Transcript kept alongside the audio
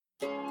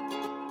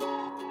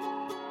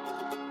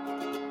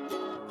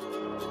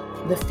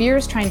The fear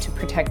is trying to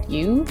protect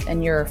you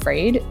and you're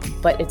afraid,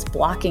 but it's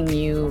blocking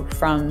you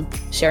from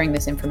sharing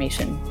this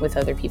information with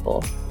other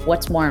people.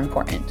 What's more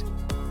important?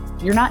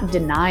 You're not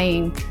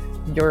denying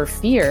your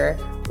fear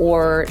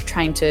or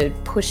trying to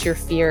push your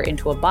fear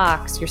into a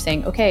box. You're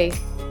saying, okay,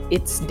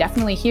 it's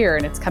definitely here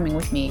and it's coming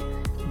with me,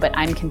 but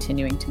I'm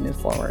continuing to move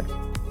forward.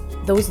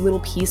 Those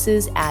little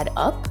pieces add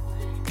up.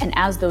 And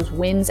as those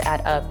wins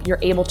add up, you're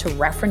able to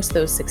reference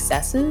those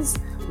successes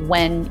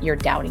when you're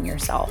doubting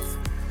yourself.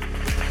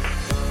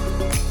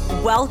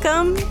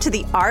 Welcome to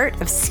The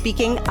Art of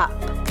Speaking Up,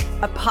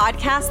 a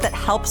podcast that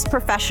helps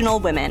professional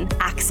women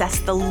access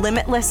the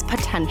limitless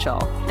potential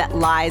that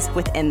lies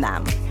within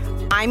them.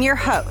 I'm your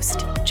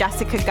host,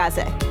 Jessica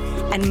Guzik,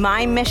 and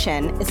my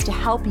mission is to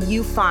help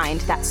you find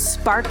that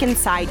spark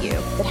inside you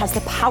that has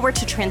the power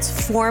to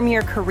transform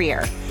your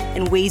career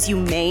in ways you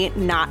may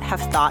not have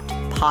thought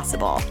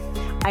possible.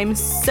 I'm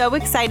so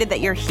excited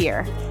that you're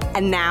here.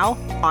 And now,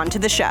 on to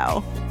the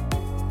show.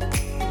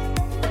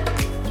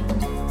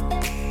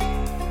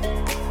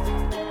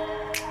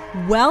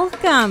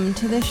 Welcome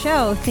to the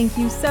show. Thank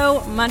you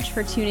so much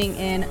for tuning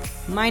in.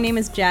 My name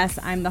is Jess.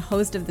 I'm the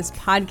host of this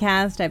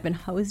podcast. I've been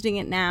hosting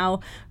it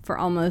now for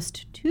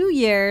almost 2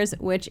 years,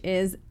 which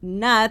is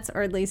nuts,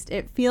 or at least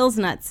it feels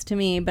nuts to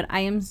me, but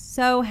I am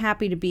so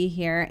happy to be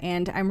here,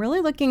 and I'm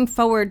really looking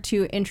forward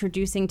to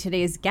introducing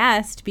today's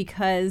guest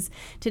because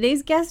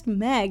today's guest,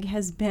 Meg,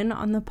 has been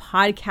on the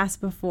podcast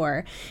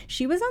before.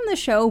 She was on the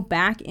show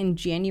back in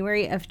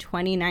January of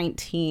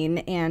 2019,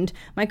 and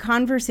my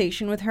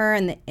conversation with her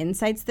and the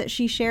insights that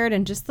she shared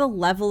and just the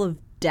level of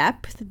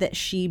depth that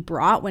she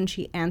brought when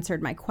she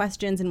answered my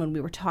questions and when we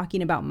were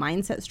talking about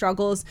mindset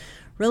struggles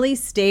really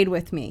stayed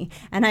with me.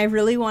 And I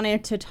really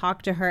wanted to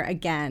talk to her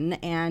again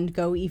and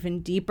go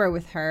even deeper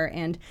with her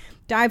and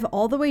dive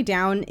all the way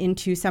down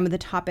into some of the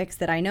topics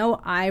that I know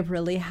I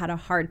really had a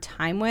hard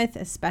time with,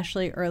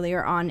 especially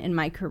earlier on in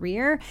my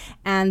career,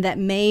 and that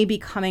may be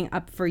coming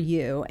up for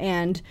you.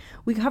 And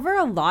we cover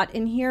a lot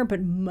in here,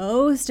 but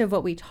most of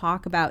what we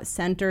talk about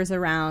centers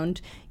around,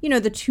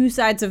 the two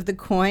sides of the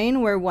coin,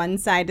 where one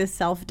side is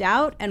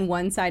self-doubt and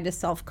one side is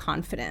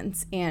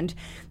self-confidence. And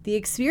the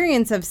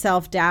experience of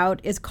self-doubt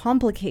is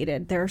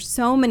complicated. There are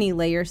so many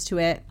layers to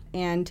it.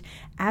 And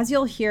as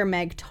you'll hear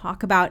Meg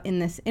talk about in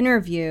this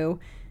interview,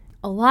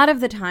 a lot of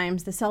the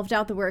times, the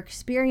self-doubt that we're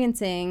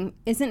experiencing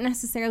isn't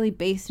necessarily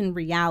based in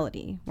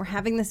reality. We're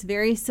having this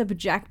very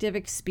subjective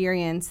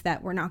experience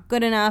that we're not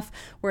good enough,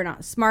 we're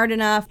not smart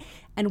enough.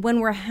 And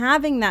when we're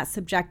having that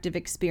subjective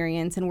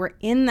experience and we're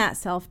in that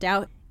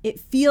self-doubt, it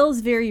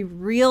feels very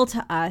real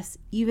to us,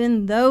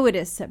 even though it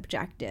is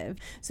subjective.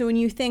 So when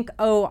you think,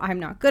 oh, I'm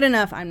not good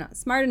enough, I'm not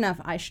smart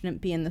enough, I shouldn't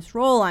be in this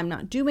role, I'm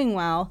not doing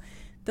well,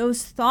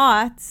 those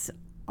thoughts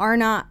are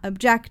not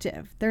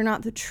objective. They're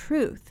not the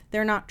truth.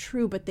 They're not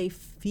true, but they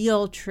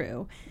feel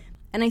true.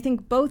 And I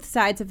think both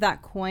sides of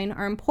that coin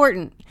are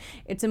important.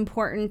 It's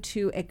important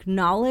to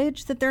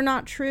acknowledge that they're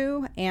not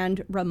true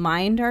and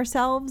remind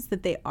ourselves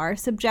that they are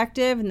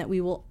subjective and that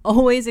we will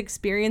always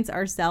experience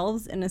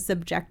ourselves in a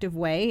subjective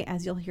way,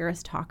 as you'll hear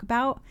us talk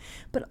about,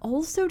 but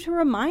also to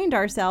remind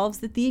ourselves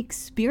that the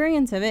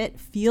experience of it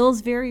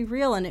feels very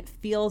real and it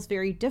feels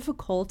very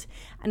difficult.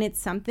 And it's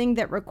something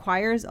that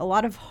requires a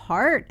lot of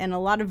heart and a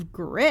lot of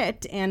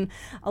grit and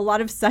a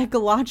lot of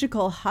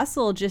psychological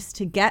hustle just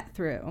to get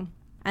through.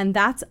 And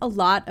that's a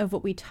lot of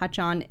what we touch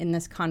on in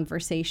this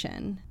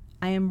conversation.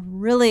 I am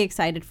really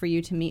excited for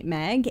you to meet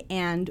Meg.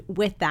 And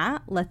with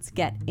that, let's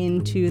get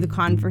into the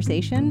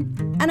conversation.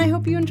 And I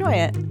hope you enjoy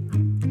it.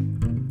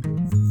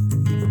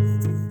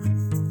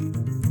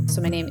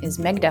 So my name is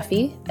Meg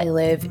Duffy. I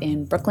live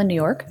in Brooklyn, New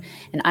York,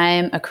 and I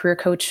am a career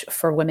coach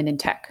for women in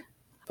tech.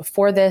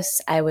 Before this,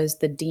 I was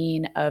the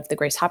dean of the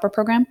Grace Hopper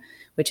program,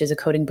 which is a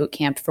coding boot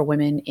camp for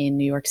women in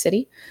New York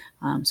City.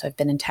 So I've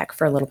been in tech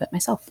for a little bit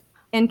myself.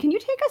 And can you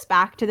take us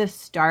back to the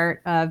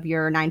start of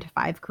your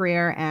 9-to-5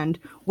 career and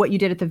what you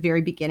did at the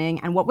very beginning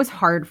and what was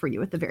hard for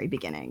you at the very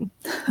beginning?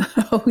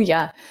 Oh,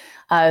 yeah.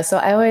 So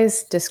I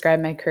always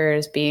describe my career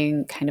as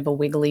being kind of a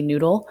wiggly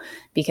noodle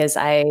because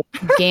I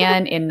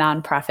began in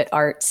nonprofit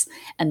arts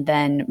and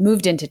then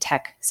moved into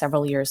tech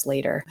several years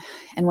later.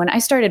 And when I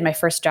started my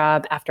first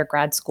job after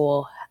grad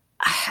school,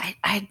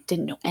 I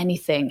didn't know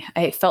anything.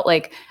 I felt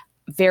like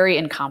very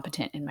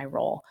incompetent in my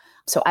role.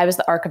 So I was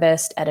the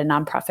archivist at a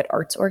nonprofit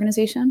arts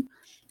organization.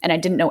 And I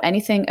didn't know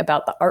anything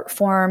about the art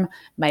form.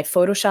 My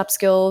Photoshop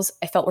skills,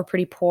 I felt were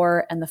pretty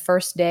poor. And the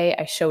first day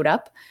I showed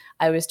up,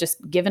 I was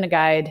just given a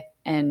guide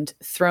and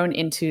thrown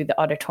into the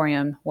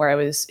auditorium where I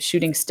was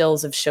shooting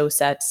stills of show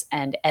sets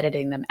and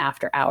editing them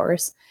after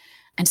hours.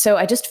 And so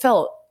I just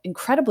felt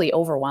incredibly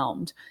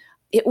overwhelmed.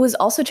 It was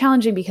also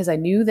challenging because I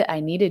knew that I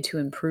needed to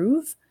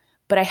improve,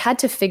 but I had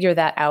to figure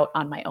that out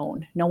on my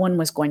own. No one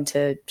was going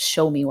to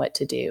show me what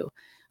to do.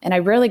 And I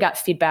rarely got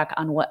feedback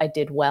on what I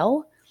did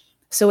well.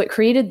 So it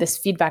created this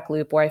feedback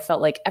loop where I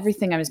felt like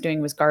everything I was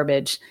doing was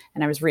garbage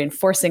and I was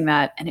reinforcing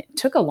that. And it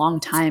took a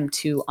long time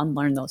to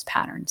unlearn those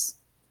patterns.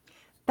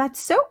 That's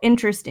so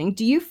interesting.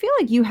 Do you feel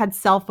like you had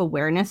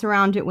self-awareness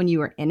around it when you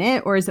were in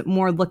it, or is it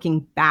more looking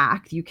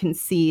back, you can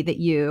see that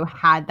you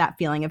had that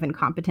feeling of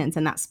incompetence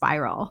and that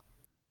spiral?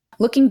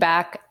 Looking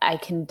back, I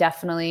can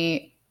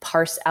definitely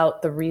parse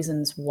out the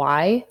reasons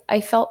why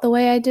I felt the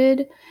way I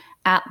did.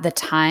 At the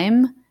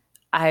time,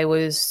 I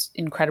was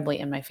incredibly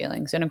in my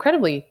feelings and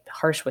incredibly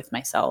harsh with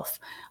myself.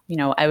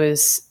 I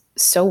was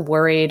so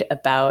worried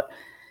about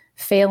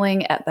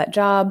failing at that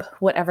job,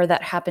 whatever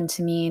that happened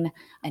to mean,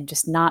 and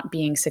just not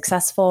being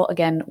successful,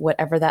 again,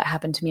 whatever that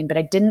happened to mean. But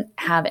I didn't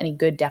have any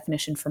good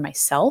definition for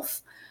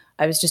myself.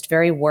 I was just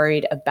very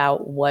worried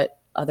about what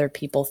other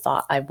people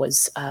thought I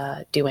was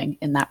doing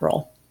in that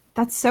role.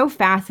 That's so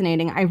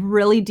fascinating. I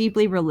really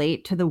deeply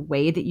relate to the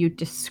way that you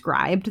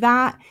described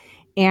that.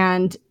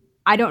 And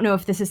I don't know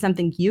if this is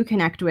something you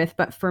connect with,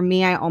 but for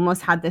me, I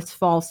almost had this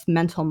false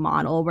mental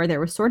model where there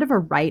was sort of a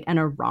right and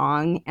a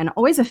wrong, and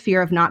always a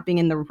fear of not being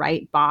in the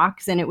right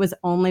box. And it was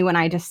only when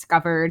I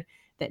discovered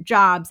that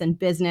jobs and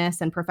business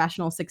and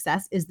professional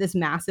success is this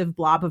massive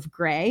blob of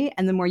gray.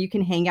 And the more you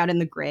can hang out in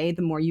the gray,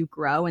 the more you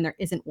grow, and there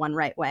isn't one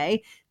right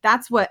way.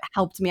 That's what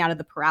helped me out of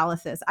the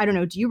paralysis. I don't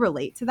know. Do you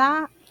relate to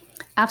that?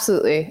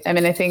 Absolutely. I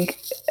mean, I think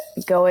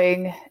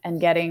going and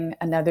getting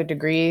another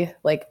degree,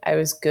 like I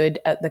was good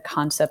at the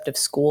concept of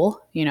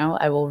school.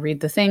 I will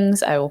read the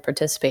things, I will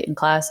participate in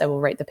class, I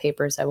will write the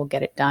papers, I will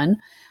get it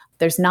done.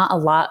 There's not a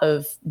lot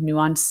of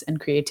nuance and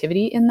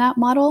creativity in that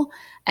model.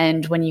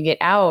 And when you get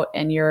out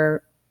and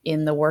you're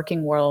in the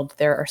working world,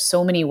 there are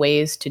so many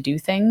ways to do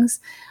things.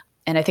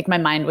 And I think my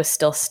mind was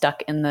still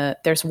stuck in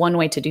there's one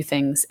way to do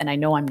things, and I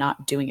know I'm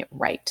not doing it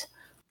right.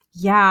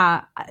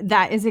 Yeah,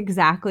 that is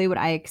exactly what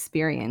I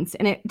experienced.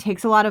 And it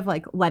takes a lot of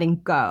like letting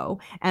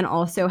go and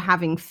also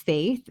having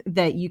faith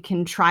that you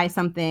can try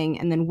something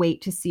and then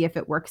wait to see if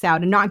it works out,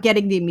 and not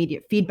getting the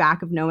immediate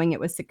feedback of knowing it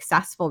was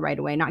successful right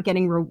away, not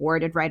getting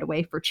rewarded right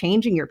away for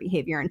changing your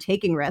behavior and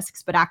taking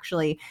risks, but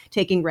actually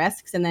taking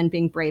risks and then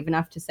being brave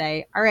enough to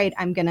say, all right,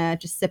 I'm going to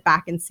just sit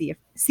back and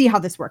see how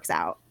this works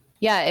out.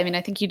 Yeah, I mean,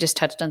 I think you just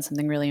touched on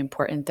something really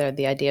important there,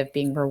 the idea of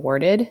being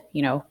rewarded,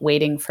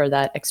 waiting for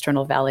that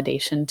external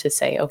validation to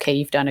say, okay,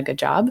 you've done a good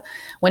job.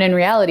 When in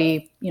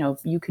reality,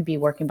 you could be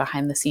working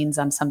behind the scenes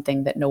on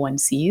something that no one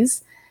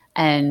sees.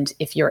 And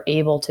if you're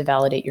able to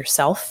validate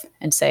yourself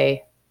and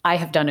say, I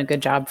have done a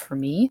good job for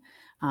me,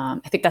 I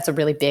think that's a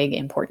really big,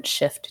 important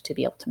shift to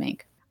be able to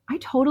make. I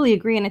totally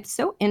agree. And it's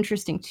so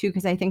interesting too,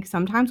 because I think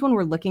sometimes when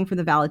we're looking for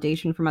the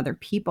validation from other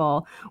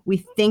people, we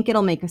think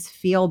it'll make us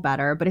feel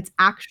better, but it's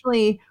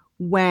actually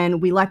when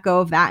we let go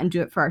of that and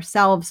do it for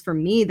ourselves, for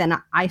me, then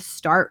I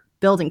start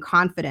building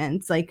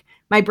confidence. Like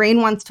my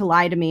brain wants to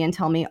lie to me and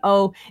tell me,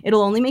 oh,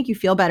 it'll only make you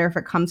feel better if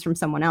it comes from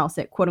someone else.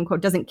 It quote unquote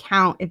doesn't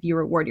count if you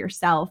reward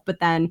yourself. But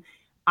then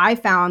I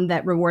found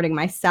that rewarding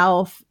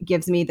myself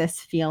gives me this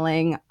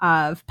feeling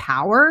of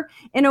power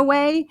in a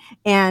way.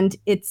 And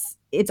it's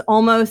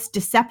almost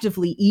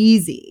deceptively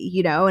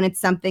easy, and it's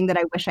something that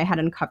I wish I had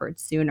uncovered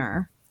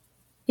sooner.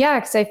 Yeah,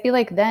 because I feel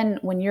like then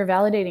when you're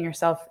validating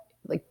yourself,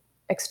 like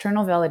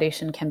external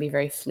validation can be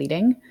very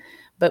fleeting.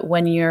 But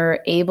when you're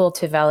able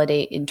to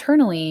validate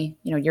internally,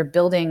 you're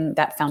building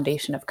that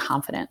foundation of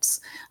confidence,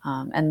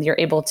 and you're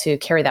able to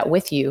carry that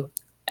with you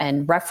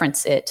and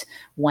reference it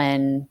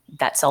when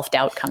that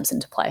self-doubt comes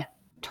into play.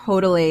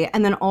 Totally.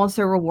 And then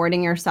also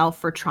rewarding yourself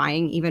for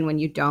trying even when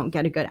you don't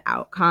get a good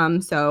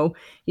outcome. So,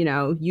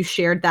 you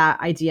shared that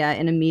idea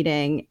in a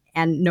meeting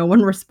and no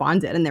one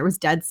responded and there was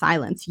dead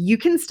silence. You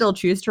can still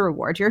choose to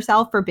reward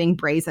yourself for being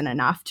brazen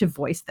enough to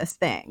voice this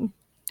thing.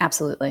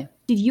 Absolutely.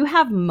 Did you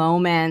have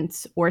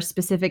moments or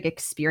specific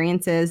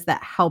experiences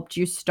that helped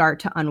you start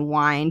to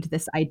unwind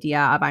this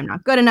idea of I'm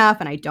not good enough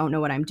and I don't know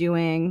what I'm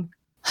doing?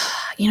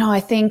 I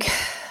think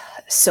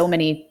so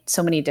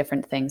many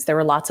different things. There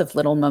were lots of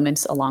little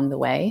moments along the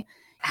way.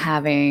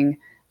 Having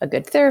a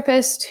good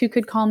therapist who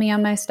could call me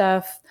on my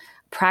stuff,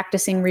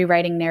 practicing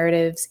rewriting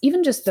narratives,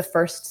 even just the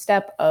first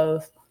step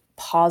of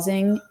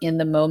pausing in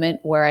the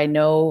moment where I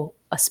know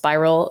a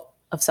spiral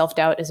of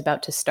self-doubt is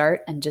about to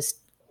start and just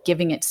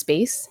giving it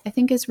space, I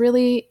think is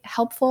really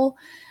helpful.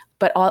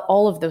 But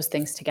all of those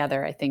things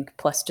together, I think,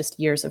 plus just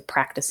years of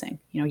practicing,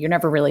 you're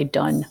never really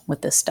done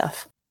with this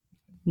stuff.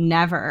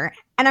 Never.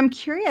 And I'm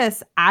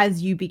curious,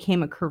 as you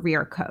became a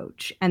career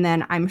coach, and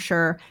then I'm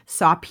sure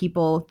saw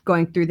people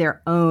going through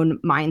their own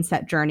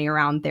mindset journey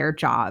around their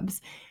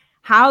jobs,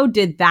 how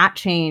did that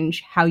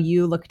change how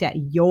you looked at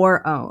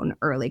your own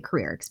early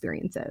career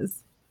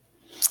experiences?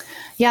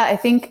 Yeah, I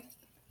think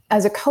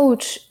as a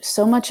coach,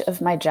 so much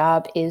of my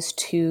job is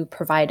to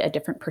provide a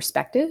different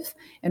perspective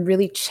and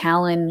really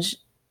challenge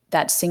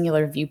that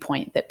singular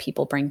viewpoint that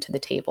people bring to the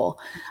table.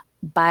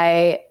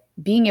 By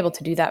being able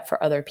to do that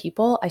for other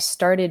people, I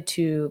started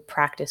to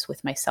practice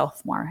with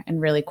myself more and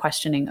really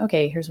questioning,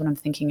 okay, here's what I'm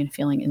thinking and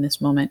feeling in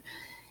this moment.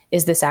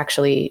 Is this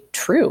actually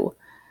true?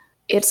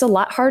 It's a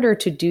lot harder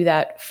to do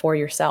that for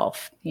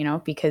yourself,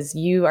 because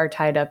you are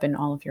tied up in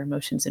all of your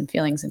emotions and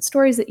feelings and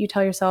stories that you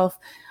tell yourself.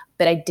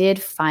 But I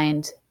did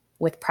find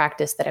with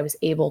practice that I was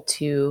able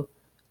to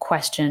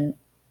question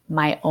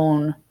my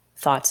own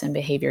thoughts and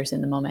behaviors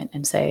in the moment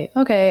and say,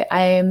 okay,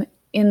 I'm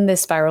in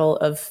this spiral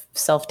of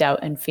self-doubt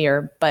and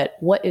fear, but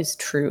what is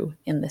true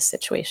in this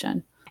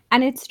situation?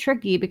 And it's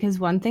tricky because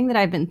one thing that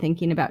I've been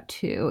thinking about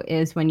too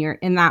is when you're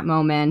in that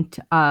moment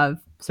of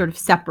sort of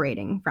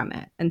separating from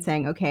it and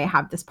saying, okay, I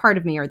have this part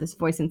of me or this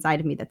voice inside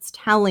of me that's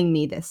telling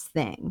me this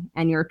thing,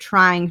 and you're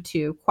trying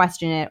to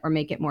question it or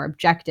make it more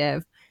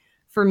objective.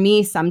 For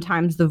me,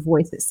 sometimes the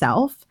voice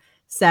itself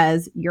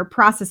says, your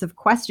process of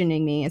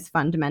questioning me is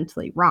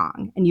fundamentally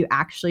wrong, and you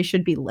actually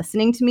should be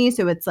listening to me.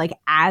 So it's like,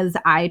 as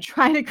I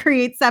try to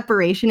create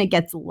separation, it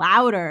gets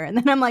louder. And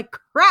then I'm like,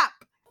 crap,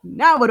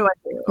 now what do I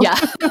do?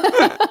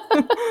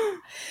 Yeah.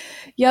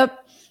 Yep.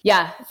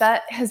 Yeah,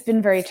 that has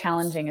been very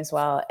challenging as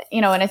well.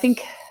 And I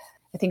think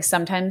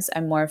sometimes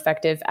I'm more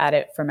effective at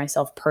it for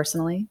myself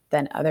personally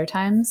than other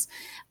times.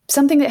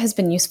 Something that has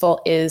been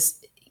useful is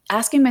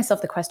asking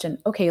myself the question,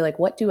 okay, like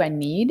what do I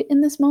need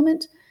in this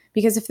moment?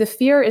 Because if the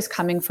fear is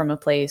coming from a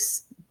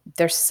place,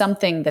 there's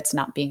something that's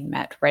not being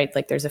met, right?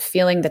 Like there's a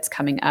feeling that's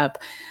coming up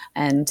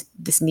and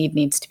this need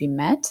needs to be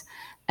met.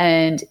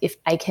 And if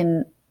I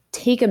can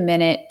take a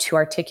minute to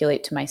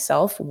articulate to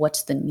myself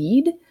what's the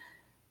need,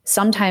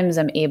 sometimes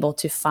I'm able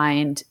to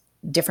find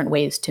different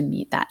ways to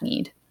meet that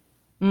need.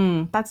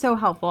 That's so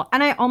helpful.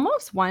 And I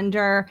almost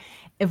wonder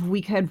if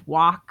we could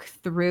walk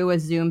through a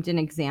zoomed in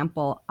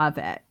example of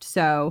it.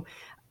 So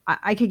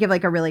I could give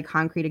like a really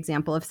concrete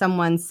example. If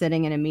someone's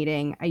sitting in a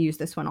meeting, I use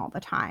this one all the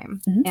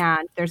time,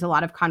 and there's a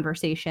lot of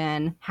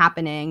conversation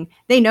happening.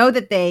 They know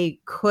that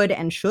they could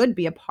and should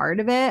be a part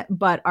of it,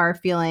 but are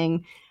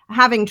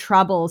having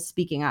trouble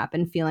speaking up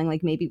and feeling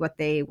like maybe what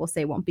they will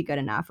say won't be good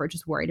enough, or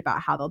just worried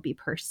about how they'll be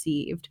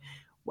perceived.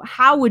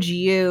 How would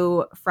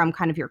you, from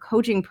kind of your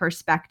coaching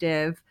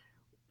perspective,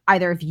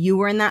 either if you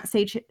were in that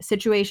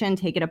situation,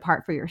 take it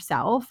apart for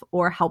yourself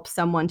or help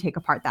someone take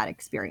apart that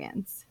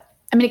experience?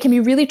 I mean, it can be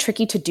really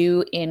tricky to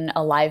do in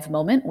a live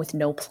moment with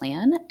no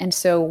plan. And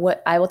so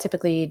what I will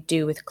typically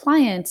do with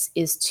clients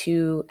is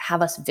to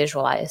have us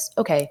visualize,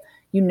 okay,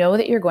 you know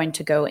that you're going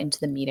to go into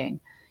the meeting.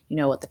 You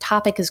know what the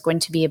topic is going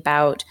to be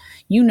about.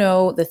 You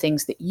know the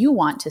things that you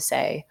want to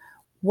say.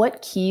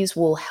 What keys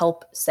will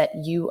help set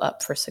you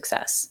up for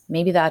success?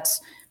 Maybe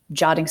that's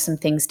jotting some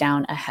things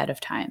down ahead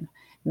of time.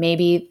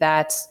 Maybe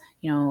that's,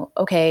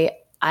 okay,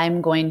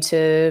 I'm going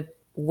to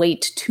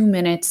wait 2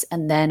 minutes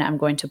and then I'm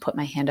going to put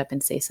my hand up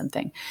and say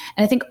something.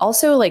 And I think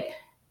also like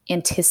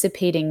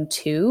anticipating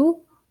too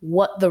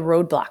what the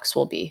roadblocks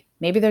will be.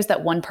 Maybe there's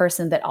that one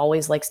person that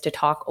always likes to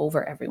talk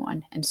over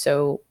everyone. And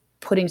so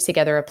putting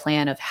together a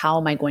plan of how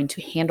am I going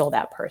to handle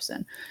that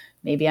person?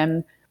 Maybe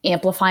I'm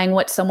amplifying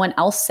what someone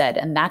else said,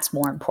 and that's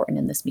more important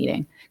in this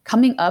meeting.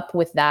 Coming up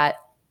with that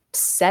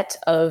set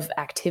of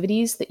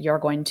activities that you're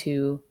going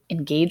to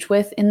engage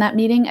with in that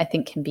meeting, I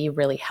think can be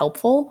really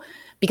helpful,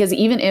 because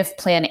even if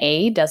plan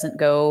A doesn't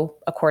go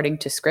according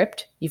to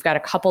script, you've got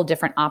a couple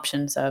different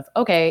options of,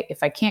 okay,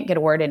 if I can't get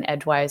a word in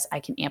edgewise, I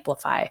can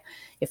amplify.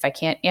 If I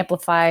can't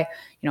amplify,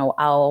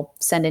 I'll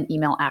send an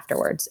email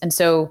afterwards. And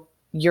so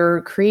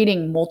you're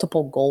creating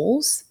multiple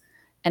goals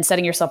and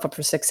setting yourself up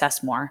for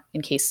success more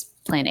in case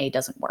plan A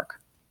doesn't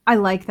work. I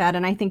like that.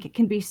 And I think it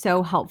can be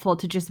so helpful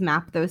to just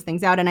map those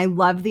things out. And I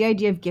love the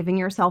idea of giving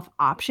yourself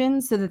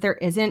options so that there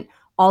isn't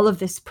all of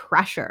this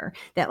pressure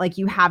that like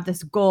you have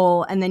this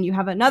goal and then you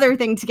have another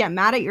thing to get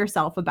mad at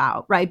yourself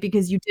about, right?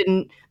 Because you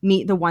didn't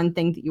meet the one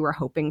thing that you were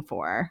hoping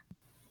for.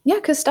 Yeah,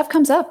 because stuff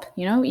comes up.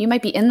 You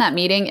might be in that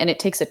meeting and it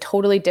takes a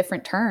totally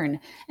different turn.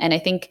 And I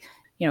think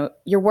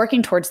you're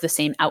working towards the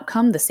same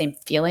outcome, the same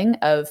feeling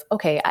of,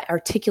 okay, I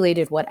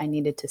articulated what I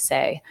needed to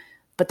say,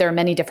 but there are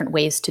many different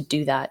ways to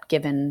do that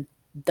given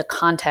the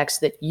context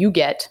that you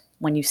get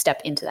when you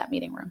step into that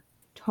meeting room.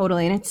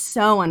 Totally. And it's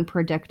so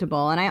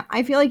unpredictable. And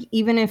I feel like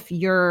even if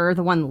you're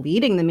the one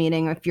leading the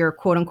meeting, if you're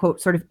quote unquote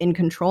sort of in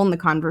control in the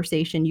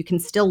conversation, you can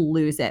still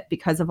lose it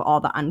because of all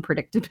the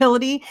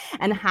unpredictability.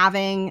 And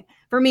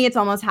for me, it's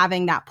almost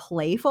having that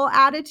playful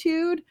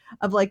attitude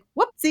of like,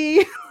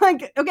 whoopsie,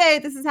 like, okay,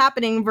 this is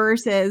happening,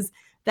 versus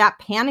that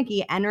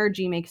panicky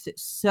energy makes it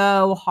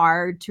so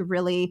hard to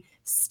really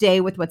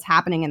stay with what's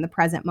happening in the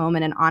present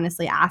moment and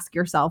honestly ask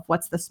yourself,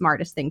 what's the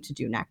smartest thing to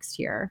do next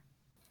here?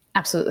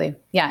 Absolutely.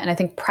 Yeah. And I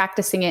think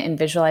practicing it and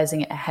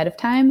visualizing it ahead of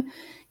time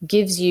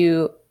gives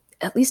you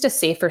at least a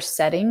safer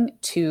setting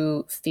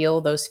to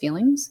feel those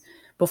feelings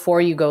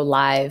before you go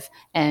live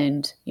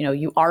and,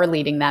 you are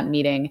leading that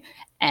meeting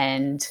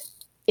and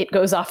it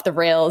goes off the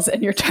rails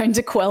and you're trying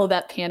to quell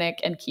that panic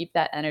and keep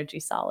that energy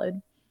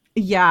solid.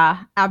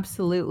 Yeah,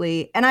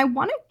 absolutely. And I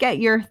want to get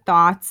your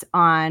thoughts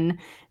on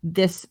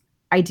this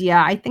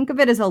idea. I think of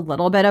it as a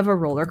little bit of a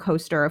roller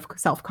coaster of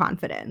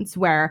self-confidence,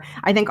 where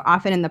I think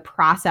often in the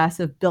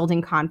process of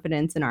building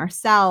confidence in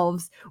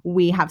ourselves,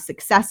 we have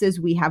successes,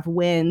 we have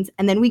wins,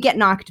 and then we get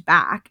knocked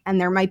back.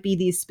 And there might be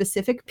these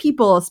specific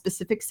people,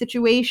 specific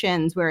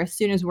situations where as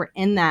soon as we're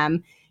in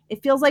them,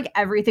 it feels like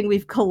everything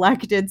we've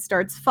collected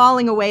starts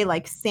falling away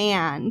like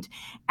sand.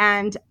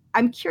 And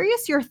I'm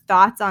curious your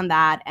thoughts on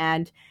that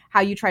and how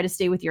you try to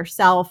stay with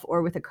yourself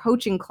or with a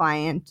coaching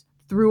client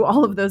through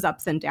all of those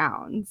ups and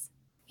downs.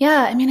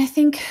 Yeah, I mean, I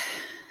think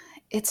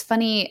it's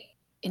funny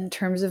in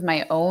terms of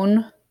my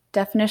own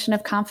definition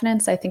of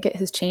confidence. I think it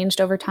has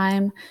changed over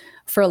time.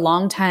 For a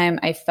long time,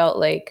 I felt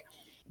like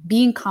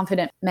being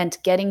confident meant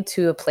getting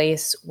to a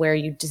place where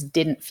you just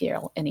didn't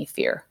feel any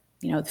fear.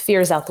 The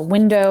fear is out the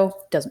window,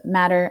 doesn't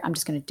matter. I'm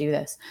just going to do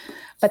this.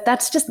 But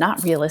that's just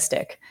not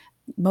realistic.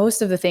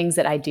 Most of the things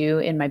that I do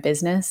in my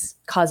business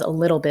cause a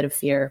little bit of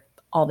fear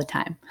all the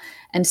time.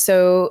 And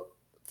so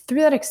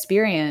through that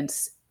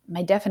experience,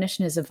 my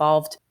definition has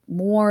evolved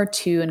more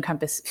to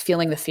encompass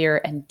feeling the fear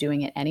and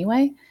doing it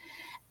anyway.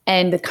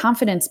 And the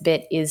confidence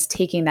bit is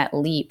taking that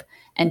leap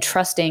and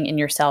trusting in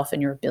yourself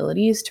and your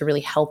abilities to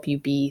really help you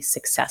be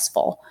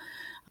successful.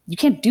 You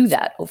can't do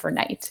that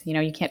overnight.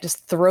 You can't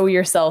just throw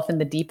yourself in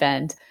the deep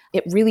end.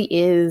 It really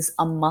is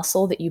a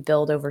muscle that you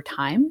build over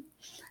time.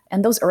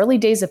 And those early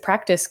days of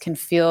practice can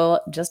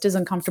feel just as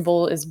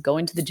uncomfortable as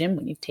going to the gym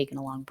when you've taken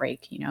a long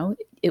break.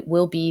 It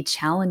will be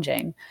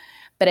challenging.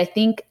 But I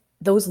think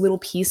those little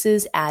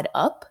pieces add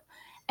up.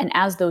 And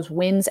as those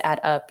wins add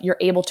up, you're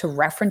able to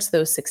reference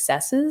those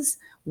successes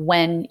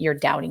when you're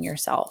doubting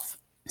yourself.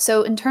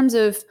 So in terms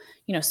of,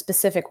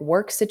 specific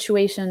work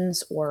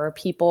situations or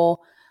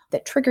people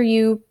that trigger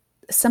you,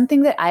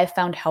 something that I've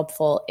found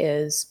helpful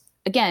is,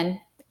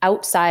 again,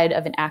 outside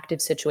of an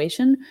active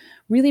situation,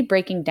 really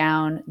breaking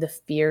down the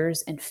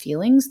fears and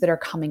feelings that are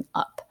coming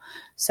up.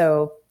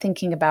 So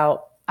thinking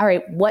about, all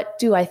right, what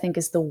do I think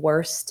is the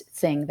worst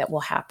thing that will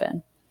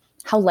happen?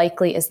 How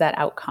likely is that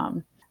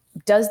outcome?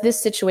 Does this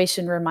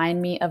situation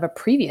remind me of a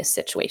previous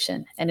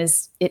situation? And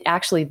is it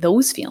actually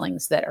those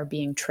feelings that are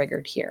being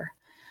triggered here?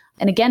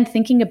 And again,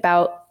 thinking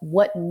about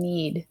what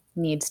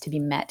needs to be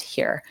met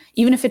here,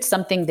 even if it's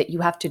something that you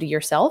have to do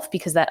yourself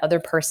because that other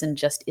person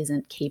just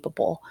isn't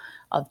capable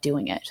of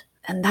doing it.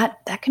 And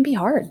that can be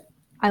hard.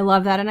 I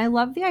love that. And I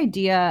love the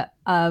idea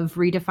of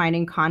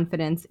redefining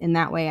confidence in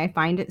that way. I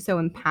find it so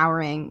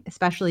empowering,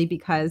 especially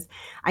because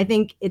I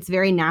think it's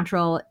very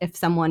natural if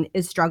someone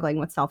is struggling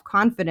with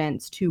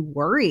self-confidence to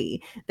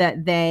worry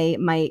that they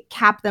might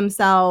cap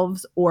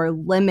themselves or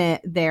limit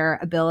their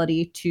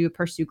ability to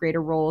pursue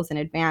greater roles in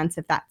advance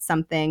if that's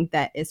something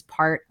that is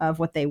part of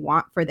what they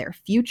want for their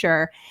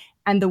future.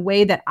 And the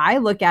way that I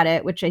look at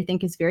it, which I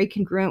think is very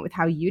congruent with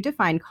how you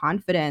define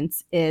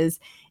confidence, is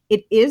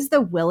it is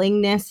the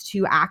willingness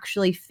to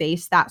actually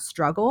face that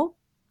struggle,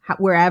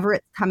 wherever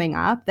it's coming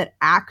up, that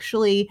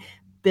actually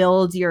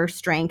builds your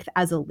strength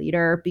as a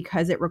leader,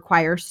 because it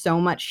requires so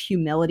much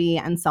humility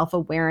and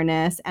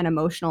self-awareness and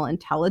emotional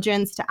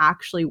intelligence to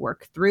actually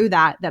work through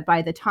that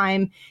by the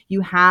time you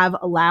have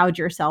allowed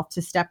yourself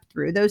to step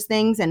through those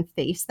things and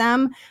face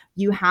them,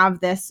 you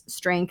have this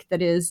strength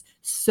that is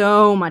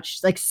so much,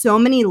 like so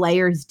many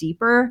layers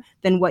deeper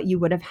than what you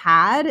would have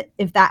had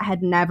if that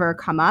had never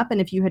come up and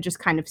if you had just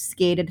kind of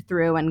skated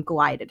through and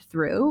glided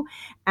through.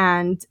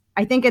 And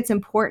I think it's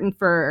important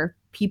for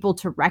people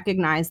to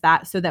recognize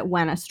that, so that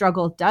when a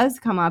struggle does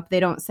come up, they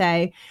don't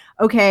say,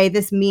 okay,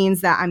 this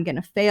means that I'm going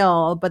to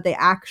fail, but they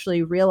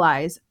actually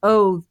realize,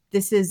 oh,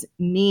 this is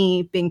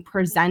me being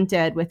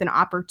presented with an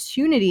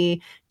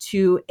opportunity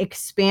to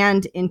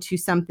expand into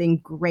something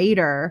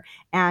greater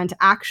and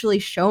actually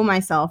show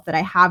myself that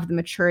I have the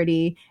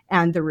maturity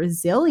and the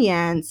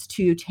resilience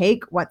to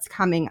take what's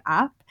coming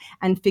up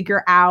and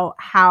figure out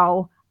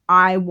how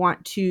I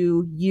want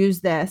to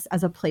use this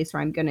as a place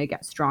where I'm going to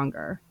get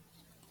stronger.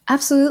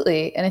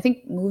 Absolutely. And I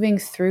think moving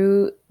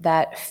through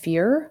that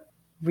fear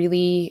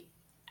really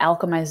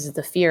alchemizes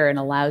the fear and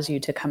allows you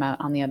to come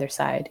out on the other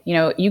side.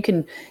 You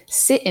can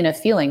sit in a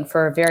feeling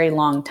for a very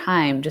long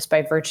time just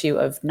by virtue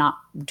of not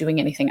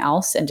doing anything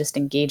else and just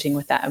engaging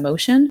with that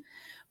emotion.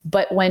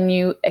 But when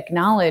you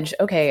acknowledge,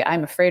 okay,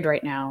 I'm afraid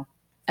right now,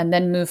 and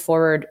then move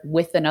forward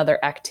with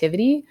another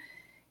activity,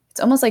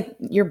 it's almost like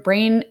your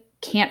brain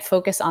can't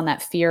focus on that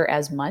fear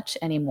as much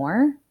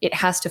anymore. It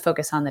has to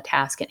focus on the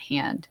task at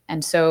hand.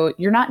 And so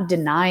you're not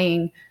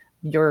denying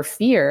your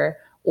fear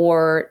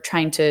or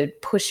trying to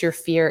push your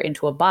fear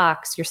into a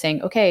box. You're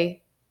saying,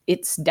 okay,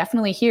 it's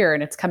definitely here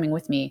and it's coming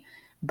with me,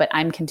 but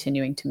I'm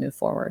continuing to move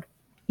forward.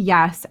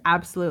 Yes,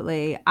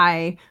 absolutely.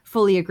 I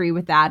fully agree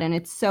with that. And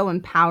it's so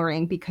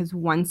empowering because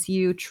once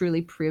you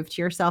truly prove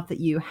to yourself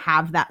that you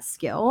have that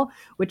skill,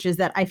 which is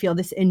that I feel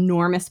this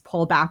enormous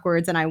pull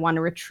backwards and I want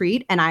to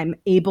retreat and I'm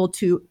able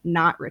to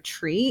not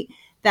retreat,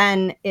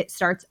 then it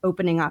starts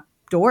opening up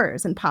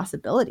doors and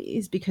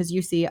possibilities because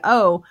you see,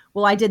 oh,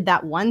 well, I did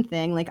that one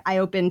thing. Like I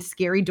opened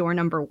scary door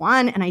number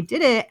 1 and I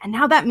did it. And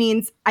now that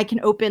means I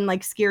can open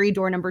like scary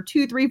door number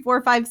 2, 3,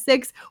 4, 5,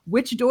 6.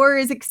 Which door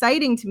is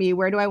exciting to me?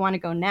 Where do I want to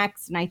go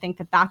next? And I think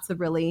that that's a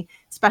really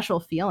special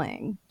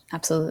feeling.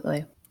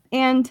 Absolutely.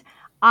 And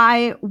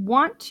I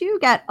want to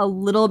get a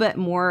little bit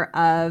more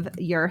of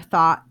your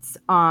thoughts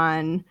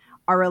on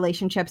our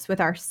relationships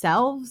with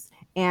ourselves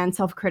and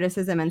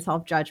self-criticism and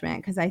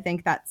self-judgment, because I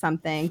think that's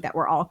something that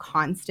we're all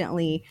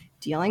constantly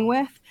dealing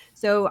with.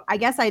 So I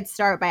guess I'd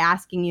start by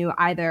asking you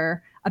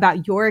either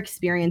about your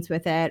experience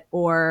with it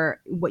or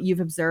what you've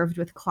observed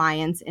with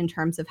clients in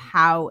terms of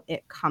how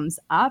it comes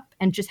up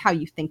and just how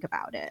you think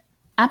about it.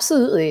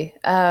 Absolutely.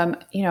 I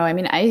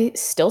mean, I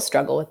still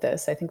struggle with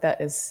this. I think that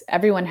is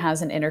everyone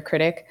has an inner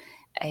critic.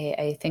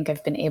 I think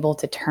I've been able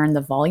to turn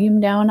the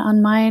volume down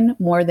on mine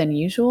more than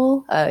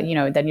usual,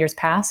 than years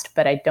past,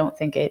 but I don't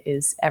think it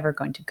is ever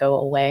going to go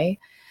away.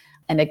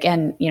 And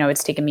again,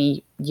 it's taken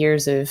me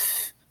years of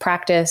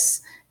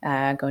practice,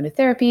 going to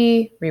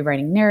therapy,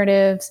 rewriting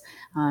narratives.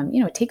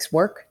 It takes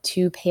work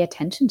to pay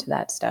attention to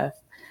that stuff.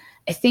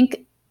 I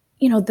think,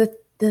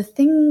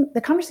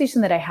 the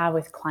conversation that I have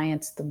with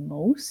clients the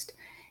most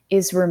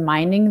is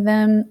reminding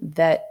them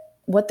that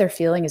what they're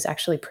feeling is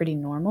actually pretty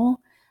normal.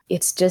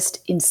 It's just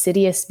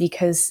insidious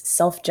because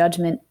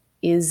self-judgment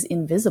is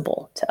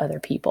invisible to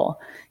other people.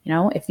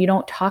 If you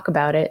don't talk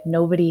about it,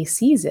 nobody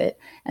sees it.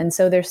 And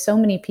so there's so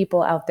many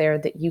people out there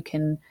that you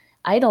can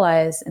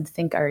idolize and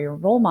think are your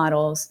role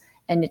models.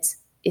 And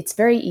it's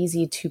very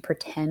easy to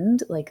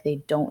pretend like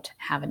they don't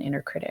have an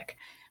inner critic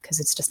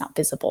because it's just not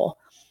visible.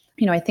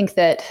 I think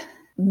that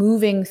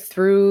moving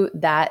through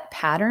that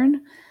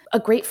pattern, a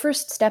great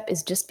first step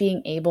is just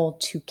being able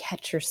to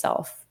catch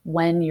yourself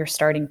when you're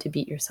starting to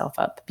beat yourself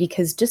up,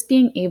 because just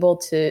being able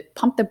to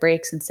pump the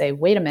brakes and say,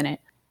 wait a minute,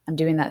 I'm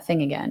doing that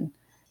thing again,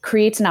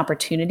 creates an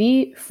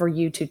opportunity for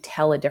you to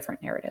tell a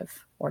different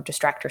narrative or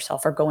distract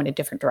yourself or go in a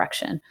different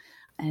direction.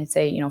 And I'd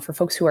say, for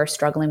folks who are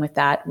struggling with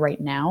that right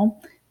now,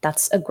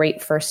 that's a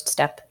great first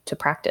step to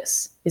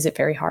practice. Is it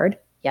very hard?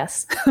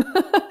 Yes.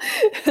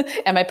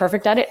 Am I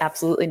perfect at it?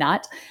 Absolutely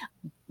not.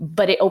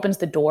 But it opens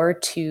the door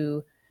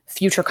to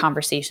future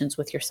conversations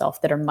with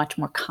yourself that are much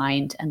more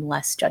kind and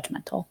less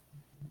judgmental.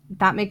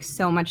 That makes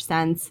so much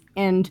sense.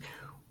 And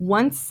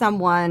once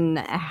someone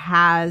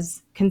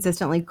has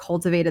consistently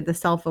cultivated the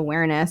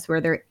self-awareness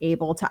where they're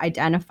able to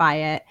identify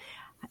it,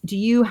 do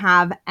you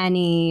have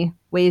any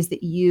ways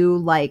that you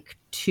like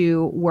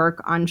to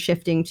work on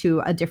shifting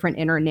to a different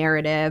inner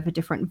narrative, a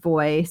different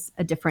voice,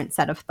 a different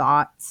set of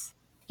thoughts?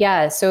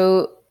 Yeah.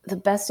 So the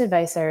best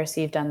advice I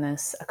received on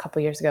this a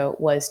couple years ago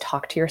was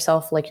talk to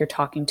yourself like you're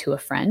talking to a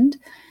friend,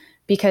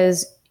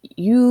 because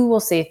you will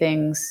say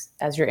things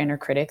as your inner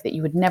critic that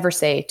you would never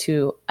say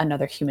to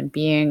another human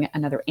being,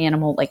 another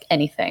animal, like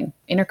anything.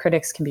 Inner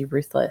critics can be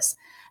ruthless.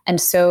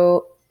 And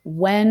so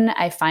when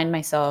I find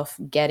myself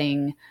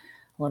getting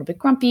a little bit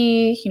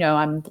grumpy,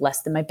 I'm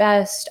less than my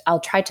best, I'll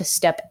try to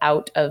step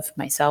out of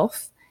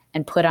myself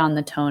and put on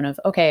the tone of,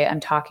 okay, I'm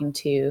talking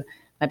to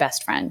my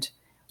best friend.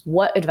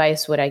 What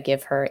advice would I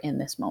give her in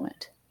this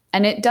moment?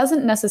 And it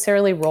doesn't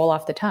necessarily roll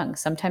off the tongue.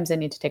 Sometimes I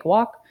need to take a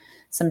walk.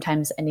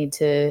 Sometimes I need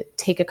to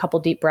take a couple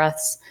deep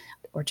breaths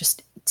or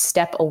just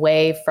step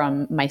away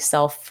from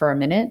myself for a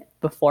minute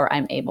before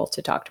I'm able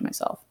to talk to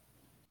myself.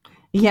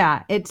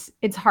 Yeah, it's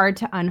hard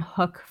to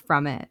unhook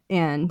from it.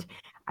 And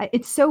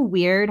it's so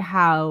weird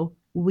how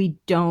we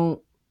don't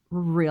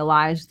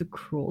realize the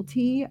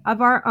cruelty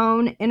of our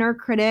inner inner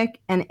critic.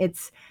 And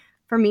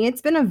for me,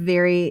 it's been a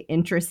very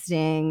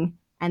interesting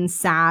and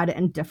sad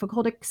and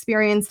difficult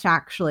experience to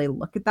actually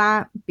look at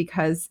that,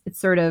 because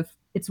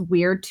it's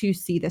weird to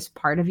see this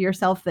part of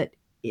yourself that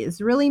is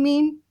really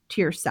mean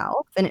to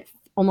yourself. And it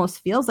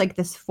almost feels like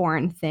this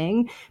foreign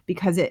thing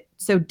because it's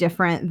so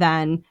different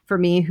than, for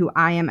me, who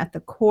I am at the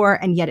core.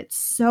 And yet it's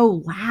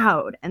so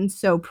loud and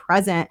so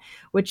present,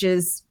 which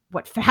is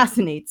what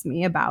fascinates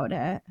me about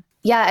it.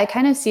 Yeah, I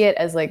kind of see it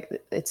as like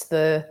it's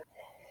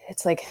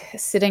like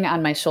sitting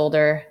on my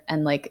shoulder,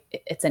 and like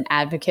it's an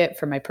advocate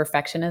for my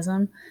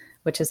perfectionism,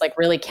 which is like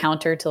really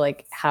counter to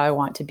like how I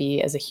want to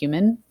be as a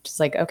human.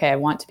 Just like, okay, I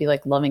want to be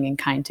like loving and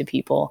kind to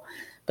people,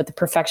 but the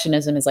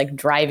perfectionism is like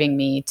driving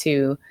me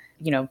to,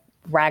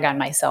 rag on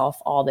myself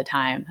all the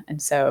time.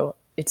 And so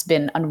it's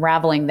been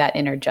unraveling that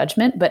inner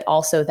judgment, but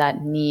also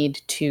that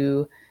need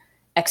to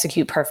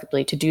execute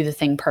perfectly, to do the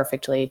thing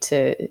perfectly,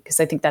 because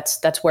I think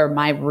that's where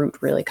my root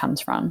really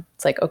comes from.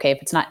 It's like, okay,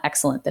 if it's not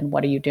excellent, then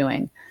what are you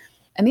doing?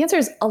 And the answer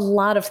is a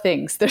lot of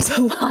things. There's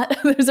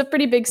a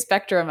pretty big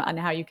spectrum on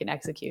how you can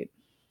execute.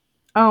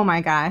 Oh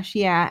my gosh.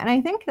 Yeah. And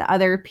I think the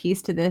other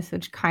piece to this,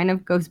 which kind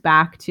of goes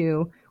back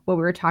to what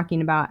we were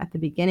talking about at the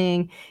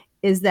beginning,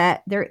 is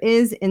that there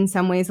is in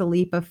some ways a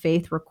leap of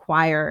faith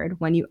required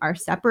when you are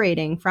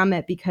separating from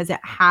it, because it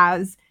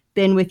has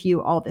been with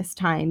you all this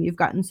time. You've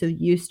gotten so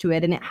used to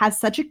it, and it has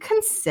such a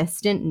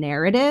consistent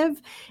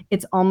narrative.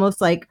 It's almost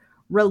like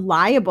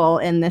reliable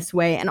in this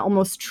way and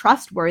almost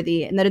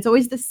trustworthy, and that it's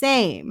always the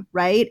same,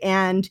 right?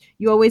 And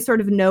you always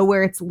sort of know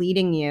where it's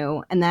leading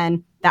you. And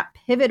then that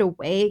pivot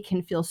away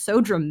can feel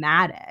so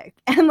dramatic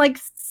and like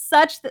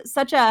such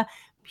a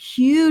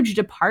huge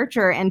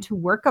departure, and to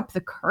work up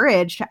the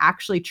courage to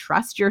actually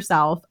trust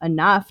yourself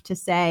enough to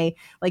say,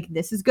 like,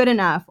 this is good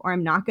enough, or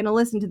I'm not going to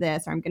listen to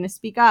this, or I'm going to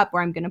speak up,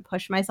 or I'm going to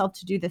push myself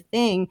to do the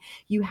thing.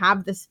 You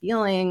have this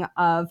feeling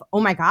of, oh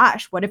my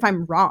gosh, what if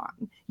I'm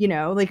wrong?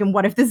 And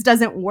what if this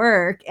doesn't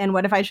work? And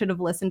what if I should have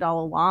listened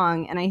all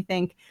along? And I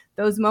think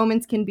those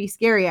moments can be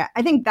scary.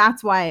 I think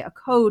that's why a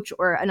coach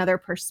or another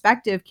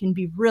perspective can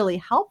be really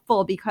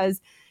helpful, because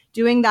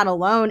doing that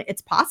alone,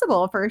 it's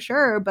possible for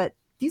sure, but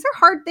these are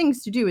hard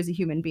things to do as a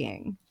human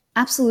being.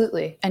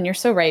 Absolutely. And you're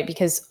so right,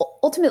 because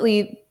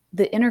ultimately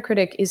the inner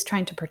critic is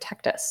trying to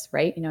protect us,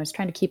 right? It's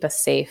trying to keep us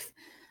safe.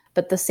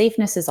 But the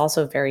safeness is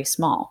also very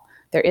small.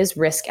 There is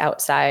risk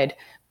outside,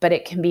 but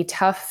it can be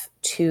tough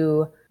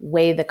to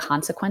weigh the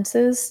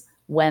consequences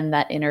when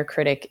that inner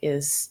critic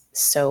is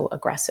so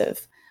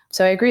aggressive.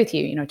 So I agree with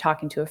you.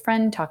 Talking to a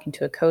friend, talking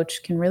to a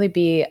coach can really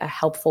be a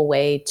helpful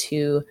way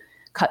to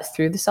cut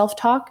through the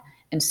self-talk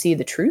and see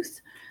the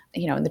truth.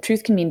 And the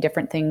truth can mean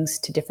different things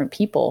to different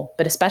people,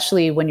 but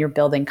especially when you're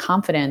building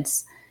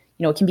confidence,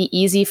 it can be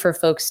easy for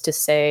folks to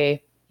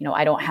say,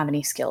 I don't have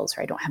any skills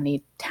or I don't have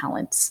any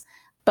talents.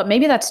 But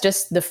maybe that's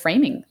just the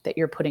framing that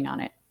you're putting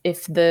on it.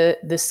 If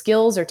the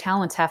skills or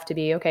talents have to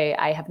be, okay,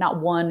 I have not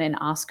won an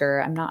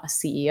Oscar, I'm not a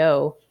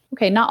CEO.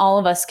 Okay, not all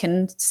of us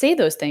can say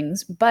those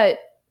things, but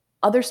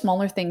other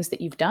smaller things that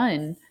you've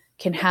done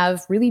can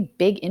have really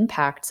big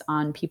impacts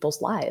on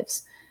people's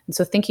lives. And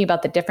so thinking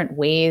about the different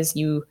ways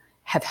you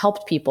have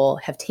helped people,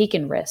 have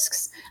taken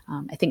risks,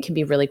 I think can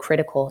be really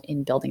critical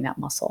in building that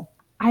muscle.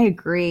 I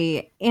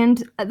agree. And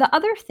the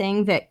other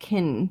thing that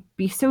can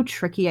be so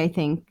tricky, I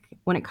think,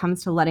 when it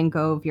comes to letting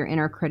go of your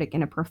inner critic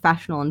in a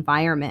professional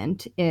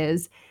environment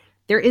is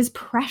there is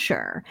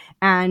pressure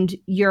and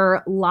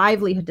your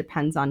livelihood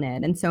depends on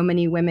it. And so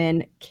many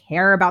women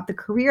care about the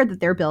career that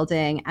they're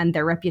building and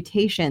their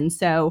reputation.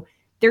 So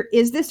there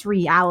is this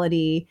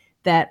reality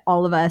that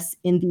all of us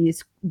in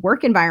these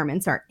work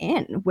environments are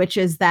in, which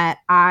is that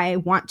I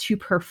want to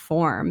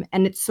perform.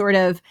 And it's sort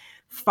of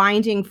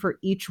finding for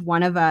each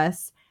one of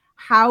us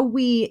how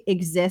we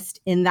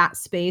exist in that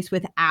space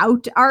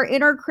without our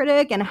inner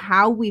critic and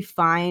how we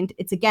find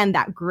it's, again,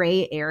 that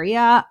gray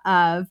area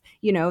of,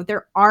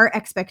 there are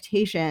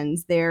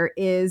expectations, there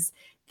is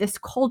this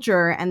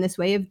culture and this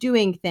way of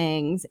doing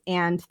things,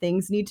 and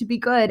things need to be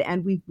good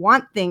and we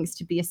want things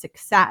to be a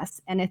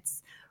success. And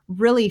it's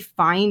really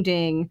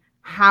finding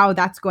how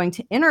that's going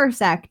to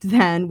intersect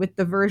then with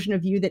the version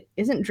of you that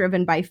isn't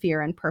driven by fear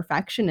and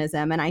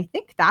perfectionism. And I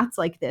think that's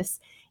like this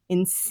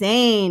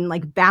insane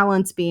like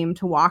balance beam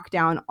to walk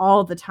down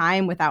all the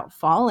time without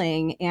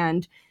falling.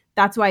 And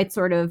that's why it's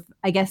sort of,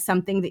 I guess,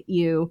 something that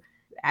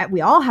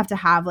we all have to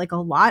have like a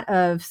lot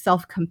of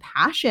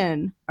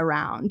self-compassion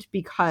around,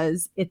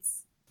 because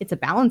it's a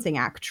balancing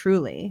act,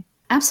 truly.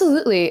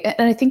 Absolutely.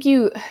 And I think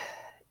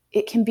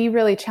it can be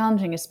really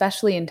challenging,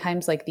 especially in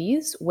times like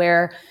these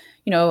where,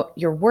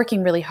 you're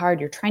working really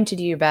hard, you're trying to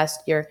do your best,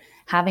 you're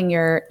having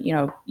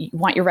you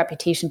want your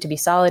reputation to be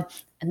solid,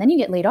 and then you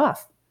get laid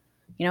off.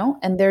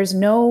 And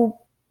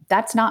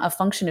that's not a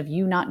function of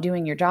you not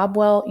doing your job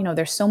well.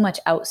 There's so much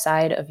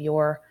outside of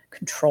your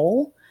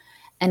control.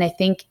 And I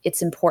think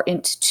it's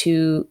important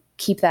to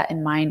keep that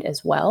in mind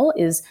as well,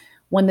 is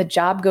when the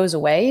job goes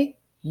away,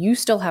 you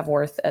still have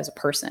worth as a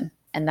person.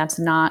 And that's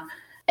not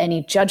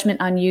any judgment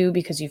on you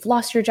because you've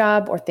lost your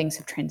job or things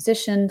have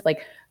transitioned.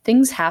 Like,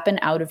 things happen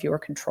out of your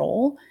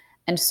control.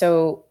 And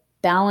so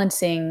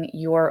balancing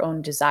your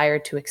own desire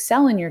to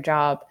excel in your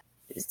job,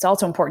 it's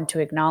also important to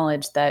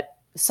acknowledge that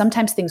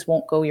sometimes things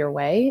won't go your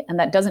way. And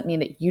that doesn't mean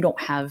that you don't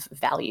have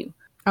value.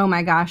 Oh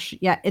my gosh.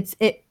 Yeah.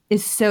 It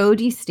is so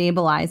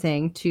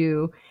destabilizing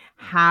to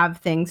have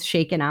things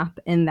shaken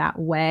up in that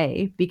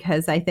way,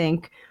 because I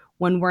think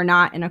when we're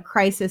not in a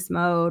crisis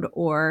mode,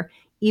 or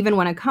even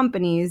when a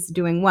company's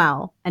doing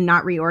well and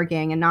not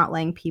reorging and not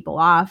laying people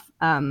off,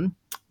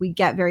 we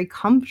get very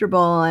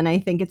comfortable. And I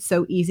think it's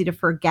so easy to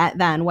forget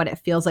then what it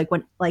feels like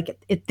when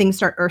things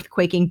start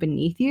earthquaking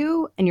beneath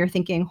you and you're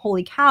thinking,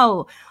 holy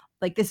cow,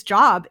 like this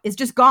job is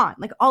just gone.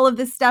 Like all of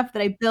this stuff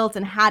that I built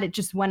and had, it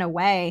just went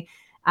away.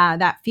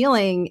 That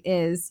feeling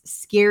is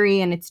scary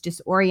and it's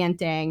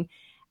disorienting.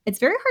 It's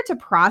very hard to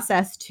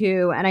process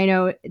too. And I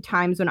know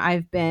times when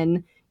I've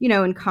been,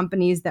 in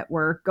companies that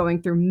were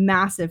going through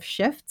massive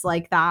shifts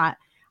like that,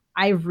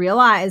 I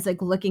realized,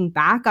 like looking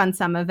back on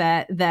some of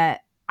it,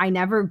 that I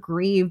never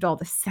grieved all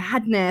the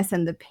sadness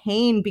and the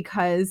pain,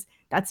 because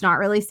that's not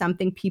really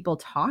something people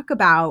talk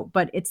about,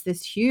 but it's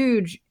this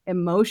huge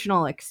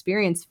emotional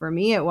experience for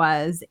me. It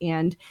was,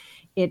 and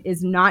it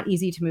is not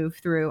easy to move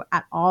through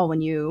at all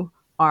when you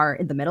are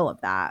in the middle of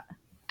that.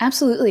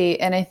 Absolutely.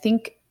 And I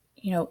think,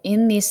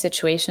 in these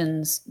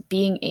situations,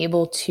 being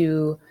able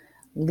to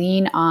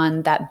lean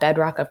on that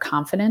bedrock of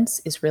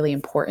confidence is really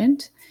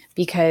important,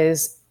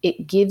 because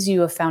it gives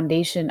you a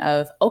foundation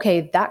of,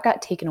 okay, that got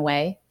taken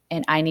away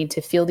and I need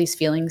to feel these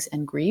feelings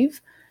and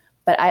grieve.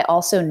 But I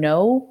also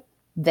know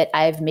that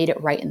I've made it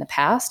right in the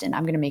past and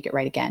I'm going to make it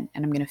right again.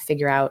 And I'm going to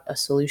figure out a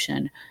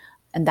solution.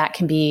 And that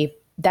can be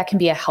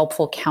a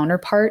helpful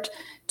counterpart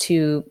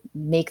to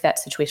make that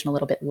situation a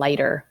little bit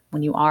lighter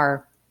when you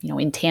are,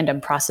 in tandem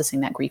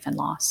processing that grief and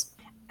loss.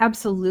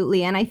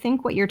 Absolutely. And I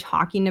think what you're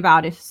talking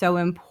about is so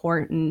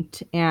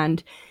important.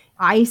 And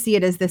I see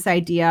it as this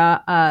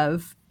idea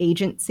of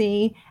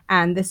agency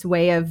and this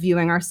way of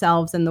viewing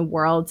ourselves in the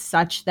world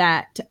such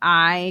that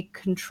I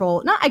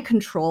control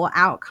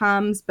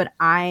outcomes, but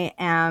I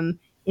am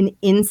an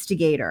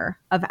instigator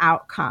of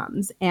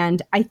outcomes.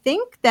 And I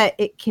think that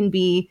it can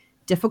be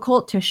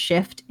difficult to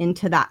shift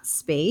into that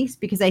space,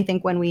 because I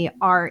think when we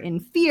are in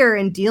fear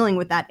and dealing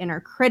with that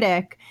inner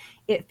critic,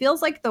 it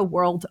feels like the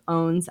world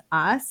owns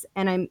us.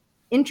 And I'm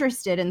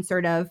interested in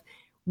sort of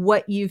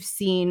what you've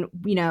seen,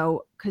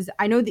 because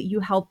I know that you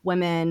help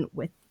women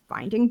with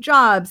finding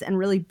jobs and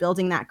really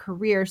building that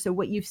career. So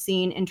what you've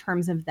seen in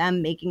terms of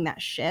them making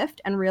that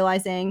shift and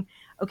realizing,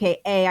 okay,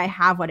 A, I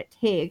have what it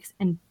takes,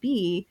 and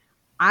B,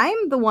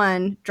 I'm the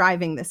one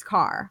driving this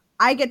car.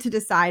 I get to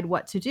decide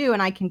what to do,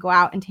 and I can go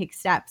out and take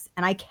steps,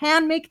 and I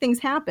can make things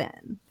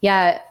happen.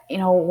 Yeah,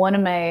 one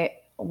of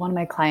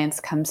my clients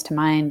comes to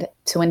mind.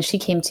 So when she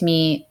came to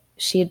me,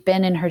 she had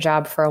been in her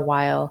job for a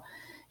while.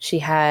 She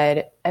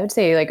had, I would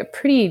say, like a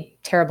pretty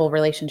terrible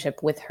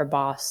relationship with her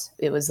boss.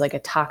 It was like a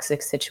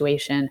toxic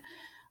situation.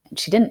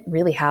 She didn't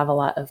really have a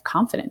lot of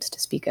confidence to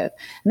speak of.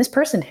 And this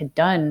person had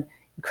done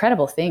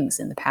incredible things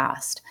in the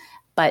past,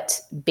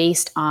 but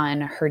based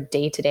on her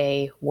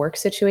day-to-day work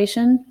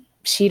situation,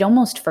 she'd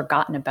almost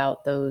forgotten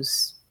about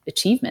those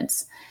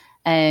achievements.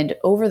 And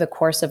over the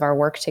course of our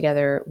work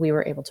together, we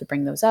were able to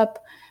bring those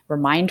up,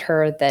 remind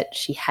her that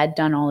she had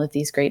done all of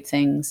these great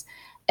things,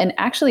 and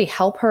actually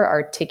help her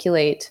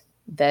articulate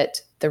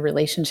that the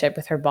relationship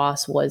with her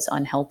boss was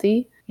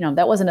unhealthy.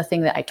 That wasn't a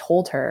thing that I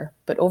told her,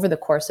 but over the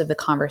course of the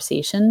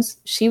conversations,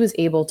 she was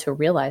able to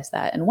realize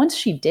that. And once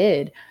she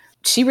did,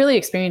 she really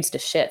experienced a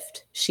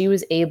shift. She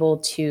was able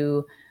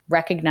to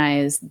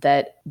recognize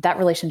that that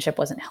relationship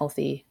wasn't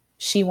healthy.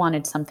 She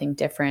wanted something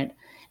different.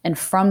 And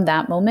from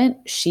that moment,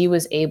 she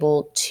was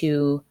able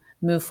to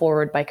move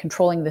forward by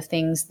controlling the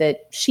things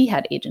that she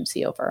had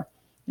agency over.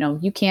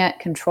 You can't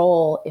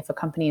control if a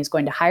company is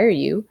going to hire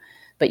you,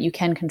 but you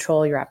can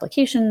control your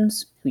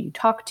applications, who you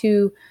talk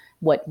to,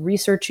 what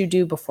research you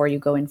do before you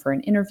go in for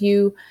an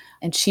interview.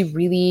 And she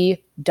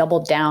really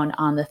doubled down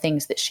on the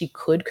things that she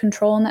could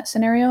control in that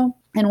scenario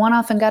and went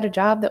off and got a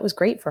job that was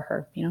great for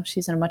her.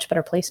 She's in a much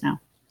better place now.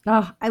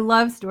 Oh, I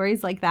love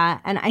stories like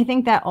that. And I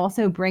think that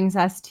also brings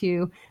us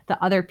to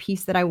the other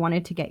piece that I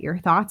wanted to get your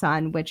thoughts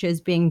on, which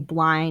is being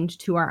blind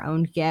to our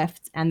own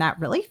gifts and that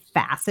really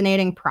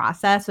fascinating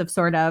process of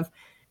sort of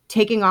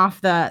taking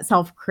off the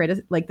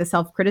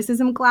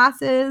self-criticism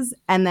glasses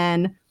and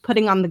then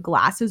putting on the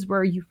glasses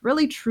where you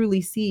really truly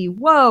see,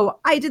 whoa,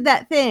 I did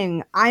that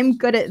thing. I'm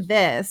good at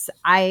this.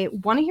 I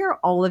want to hear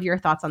all of your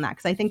thoughts on that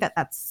because I think that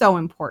that's so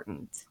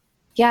important.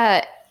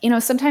 Yeah.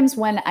 Sometimes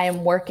when I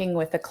am working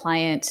with a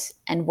client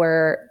and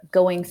we're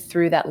going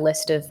through that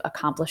list of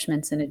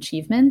accomplishments and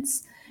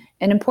achievements,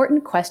 an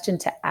important question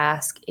to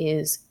ask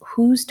is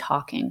who's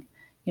talking?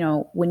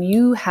 When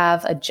you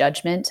have a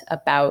judgment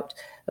about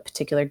a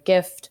particular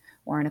gift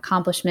or an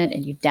accomplishment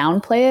and you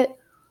downplay it,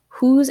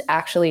 who's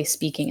actually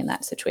speaking in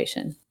that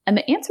situation? And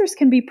the answers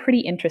can be pretty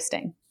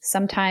interesting.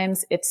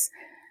 Sometimes it's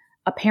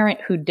a parent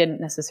who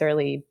didn't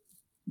necessarily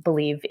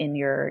believe in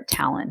your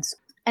talents.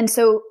 And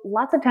so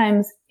lots of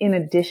times, in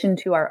addition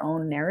to our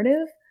own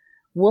narrative,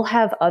 we'll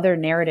have other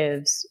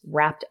narratives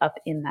wrapped up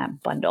in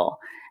that bundle.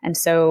 And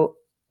so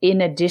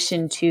in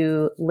addition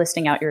to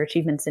listing out your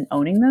achievements and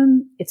owning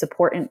them, it's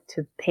important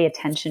to pay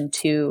attention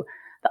to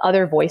the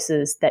other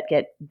voices that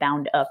get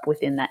bound up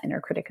within that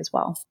inner critic as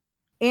well.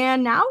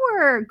 And now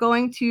we're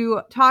going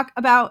to talk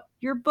about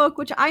your book,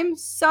 which I'm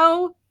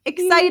so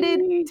excited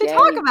to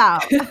talk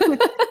about.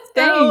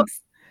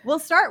 Thanks. We'll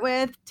start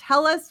with,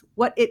 tell us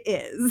what it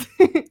is.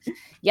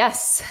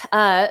 Yes.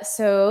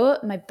 So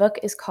my book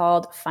is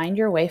called Find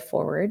Your Way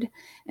Forward,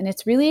 and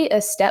it's really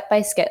a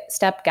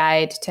step-by-step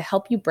guide to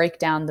help you break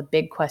down the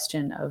big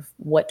question of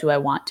what do I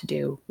want to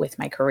do with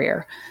my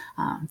career?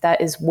 That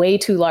is way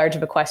too large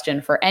of a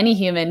question for any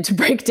human to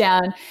break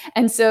down.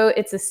 And so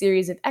it's a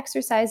series of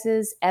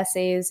exercises,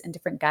 essays, and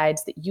different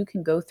guides that you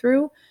can go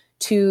through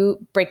to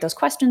break those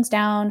questions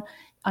down,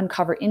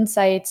 uncover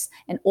insights,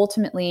 and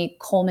ultimately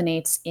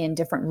culminates in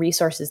different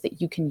resources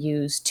that you can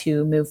use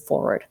to move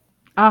forward.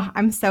 Oh,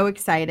 I'm so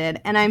excited.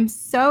 And I'm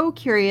so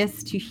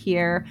curious to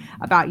hear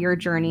about your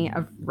journey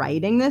of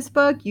writing this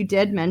book. You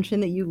did mention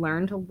that you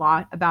learned a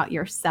lot about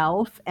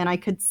yourself. And I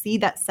could see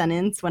that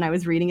sentence when I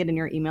was reading it in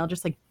your email,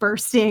 just like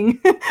bursting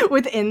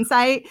with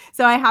insight.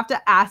 So I have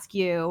to ask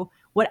you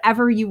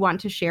whatever you want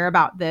to share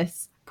about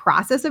this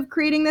process of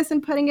creating this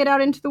and putting it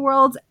out into the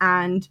world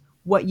and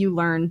what you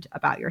learned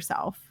about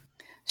yourself.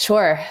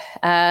 Sure.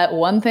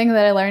 One thing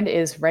that I learned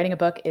is writing a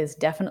book is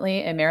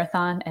definitely a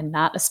marathon and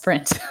not a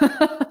sprint.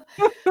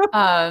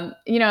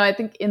 I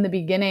think in the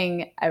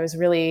beginning, I was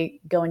really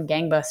going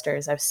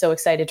gangbusters. I was so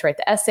excited to write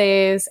the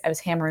essays. I was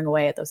hammering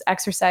away at those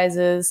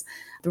exercises.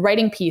 The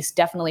writing piece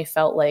definitely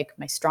felt like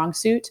my strong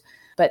suit.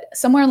 But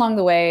somewhere along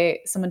the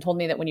way, someone told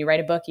me that when you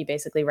write a book, you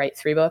basically write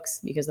 3 books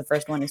because the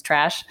first one is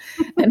trash.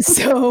 And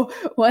so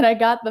when I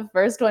got the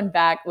first one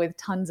back with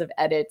tons of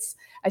edits,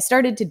 I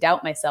started to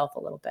doubt myself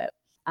a little bit.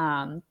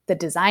 The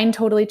design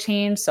totally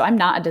changed. So I'm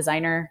not a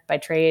designer by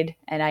trade,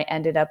 and I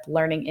ended up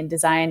learning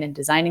InDesign and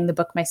designing the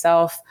book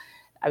myself.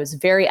 I was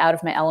very out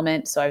of my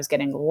element, so I was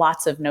getting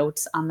lots of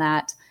notes on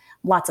that.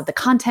 Lots of the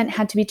content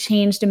had to be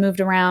changed and moved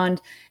around.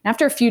 And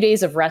after a few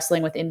days of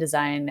wrestling with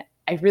InDesign,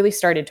 I really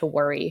started to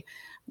worry.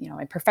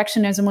 My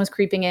perfectionism was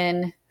creeping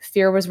in,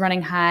 fear was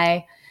running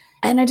high,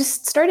 and I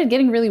just started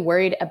getting really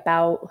worried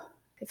about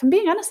if I'm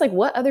being honest, like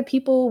what other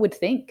people would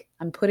think.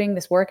 I'm putting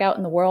this work out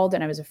in the world,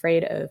 and I was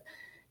afraid of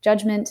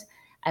judgment.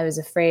 I was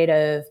afraid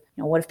of,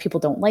 what if people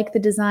don't like the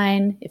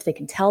design? If they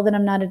can tell that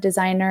I'm not a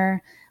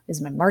designer?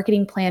 Is my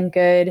marketing plan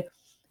good?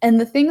 And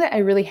the thing that I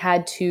really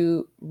had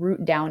to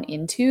root down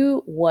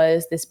into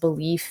was this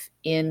belief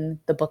in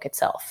the book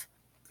itself.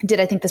 Did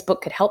I think this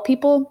book could help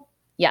people?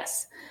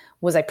 Yes.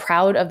 Was I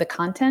proud of the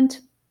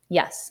content?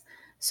 Yes.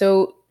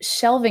 So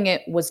shelving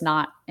it was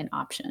not an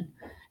option.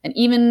 And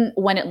even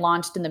when it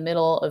launched in the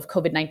middle of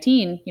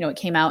COVID-19, it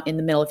came out in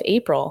the middle of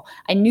April,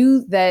 I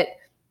knew that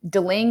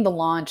delaying the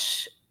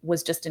launch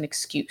was just an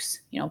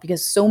excuse,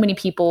 because so many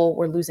people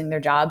were losing their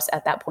jobs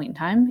at that point in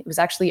time. It was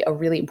actually a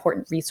really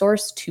important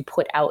resource to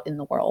put out in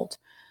the world.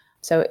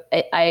 So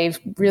I've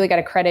really got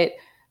to credit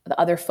the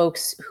other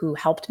folks who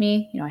helped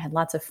me. I had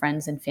lots of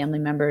friends and family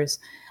members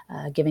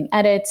giving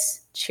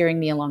edits, cheering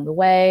me along the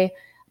way,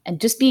 and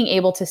just being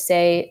able to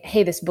say,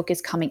 hey, this book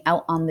is coming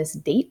out on this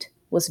date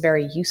was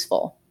very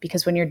useful,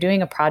 because when you're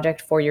doing a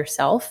project for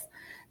yourself,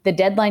 the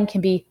deadline can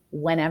be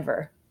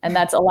whenever. And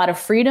that's a lot of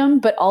freedom,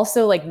 but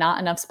also like not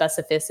enough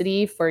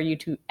specificity for you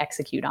to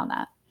execute on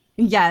that.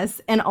 Yes.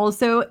 And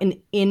also an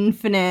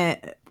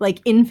infinite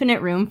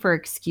room for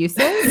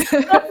excuses.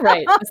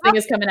 Right. This thing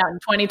is coming out in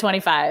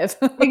 2025.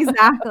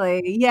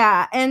 Exactly.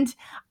 Yeah. And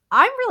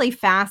I'm really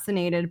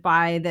fascinated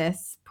by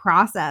this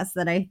process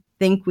that I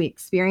think we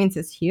experience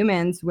as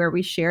humans, where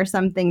we share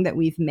something that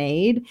we've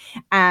made.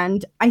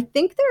 And I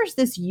think there's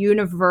this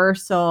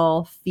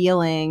universal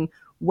feeling,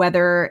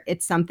 whether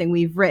it's something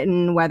we've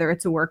written, whether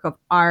it's a work of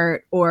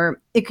art,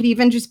 or it could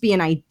even just be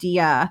an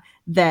idea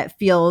that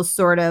feels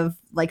sort of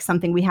like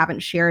something we haven't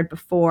shared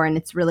before. And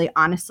it's really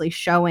honestly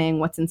showing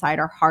what's inside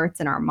our hearts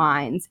and our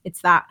minds.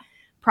 It's that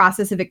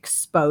process of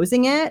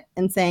exposing it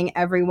and saying,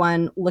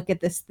 everyone, look at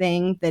this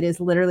thing that is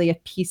literally a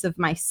piece of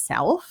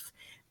myself,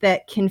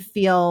 that can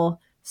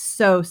feel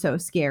so, so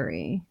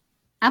scary.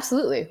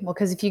 Absolutely. Well,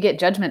 because if you get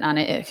judgment on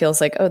it, it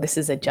feels like, oh, this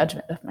is a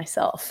judgment of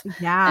myself. And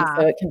Yeah.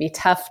 so it can be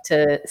tough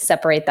to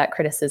separate that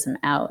criticism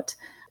out.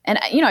 And,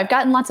 I've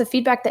gotten lots of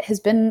feedback that has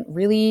been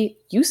really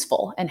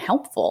useful and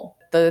helpful.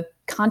 The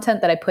content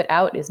that I put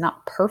out is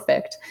not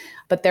perfect,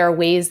 but there are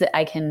ways that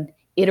I can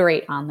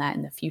iterate on that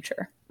in the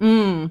future.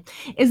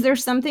 Is there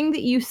something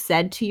that you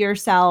said to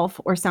yourself,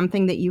 or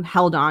something that you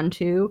held on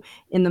to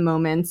in the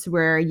moments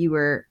where you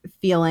were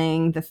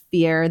feeling the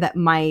fear that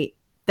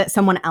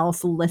someone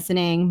else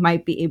listening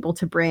might be able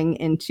to bring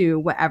into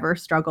whatever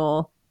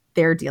struggle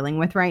they're dealing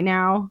with right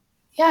now?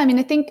 Yeah,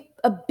 I think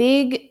a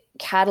big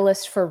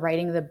catalyst for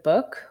writing the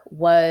book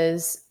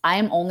was I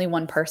am only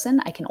one person.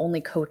 I can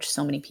only coach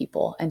so many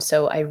people. And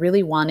so I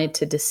really wanted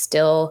to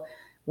distill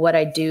what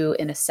I do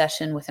in a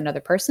session with another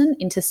person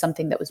into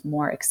something that was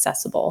more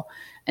accessible.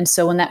 And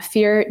so when that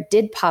fear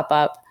did pop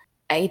up,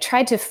 I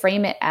tried to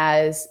frame it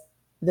as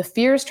the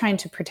fear is trying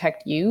to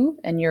protect you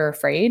and you're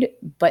afraid,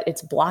 but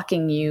it's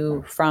blocking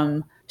you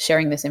from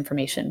sharing this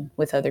information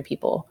with other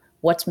people.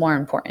 What's more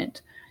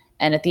important?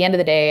 And at the end of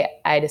the day,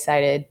 I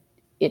decided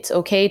it's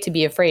okay to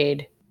be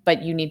afraid,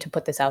 but you need to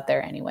put this out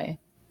there anyway,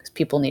 because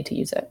people need to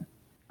use it.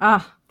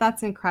 Oh,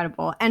 that's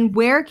incredible. And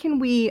where can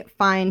we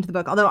find the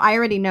book? Although I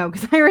already know,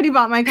 because I already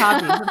bought my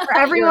copy. But for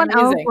everyone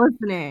else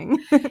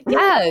listening.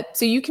 Yeah.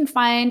 So you can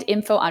find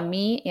info on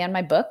me and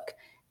my book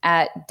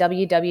at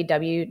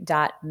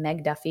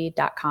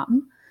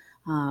www.megduffy.com.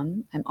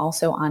 I'm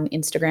also on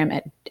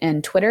Instagram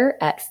and Twitter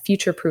at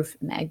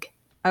futureproofmeg.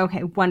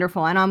 Okay,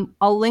 wonderful. And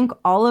I'll link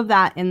all of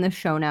that in the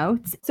show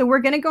notes. So we're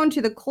going to go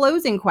into the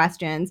closing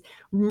questions.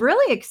 I'm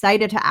really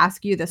excited to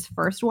ask you this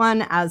first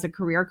one as a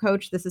career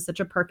coach. This is such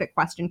a perfect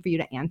question for you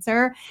to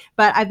answer.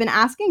 But I've been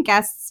asking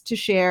guests to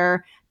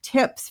share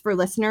tips for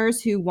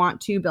listeners who want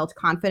to build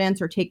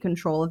confidence or take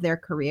control of their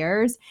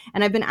careers.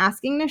 And I've been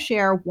asking to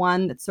share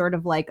one that's sort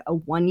of like a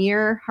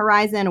 1-year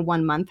horizon, a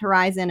 1-month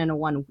horizon, and a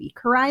 1-week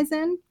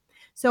horizon.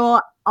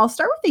 So I'll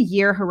start with a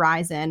year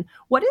horizon.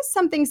 What is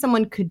something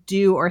someone could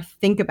do or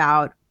think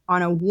about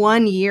on a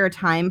 1-year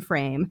time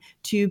frame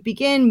to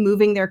begin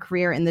moving their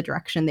career in the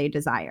direction they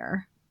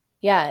desire?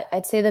 Yeah,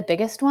 I'd say the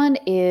biggest one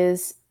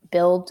is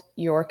build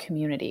your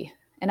community.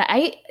 And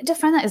I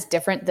define that as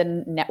different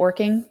than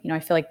networking. I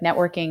feel like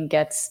networking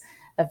gets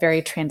a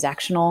very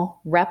transactional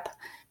rep.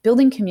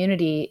 Building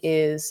community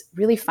is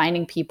really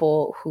finding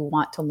people who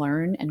want to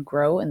learn and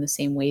grow in the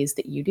same ways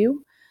that you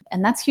do.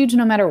 And that's huge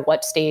no matter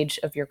what stage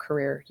of your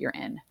career you're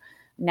in.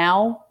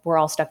 Now we're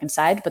all stuck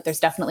inside, but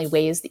there's definitely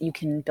ways that you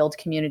can build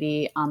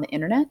community on the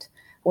internet.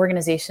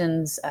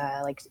 Organizations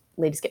like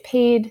Ladies Get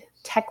Paid,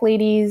 Tech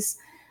Ladies,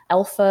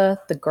 Alpha,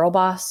 the Girl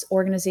Boss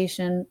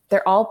organization,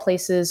 they're all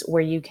places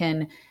where you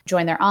can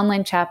join their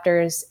online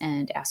chapters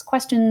and ask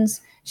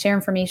questions, share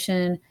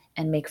information,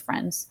 and make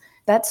friends.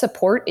 That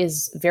support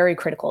is very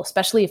critical,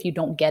 especially if you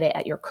don't get it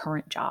at your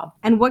current job.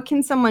 And what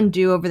can someone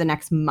do over the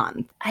next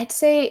month? I'd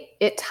say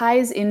it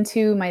ties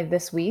into my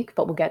this week,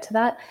 but we'll get to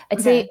that.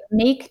 I'd say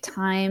make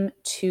time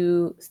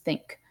to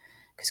think,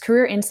 because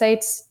career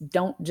insights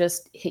don't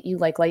just hit you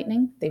like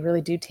lightning. They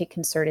really do take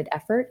concerted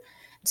effort.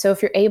 So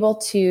if you're able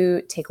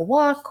to take a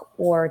walk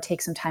or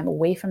take some time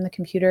away from the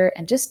computer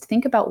and just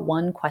think about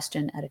one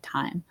question at a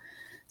time.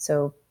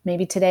 So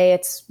maybe today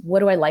it's, what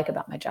do I like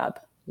about my job?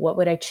 What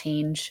would I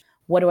change?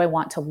 What do I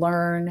want to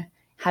learn?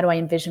 How do I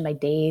envision my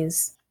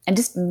days? And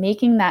just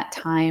making that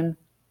time,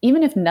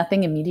 even if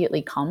nothing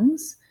immediately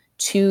comes,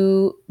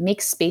 to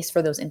make space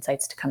for those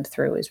insights to come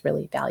through is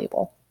really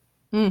valuable.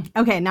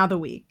 Okay, now the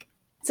week.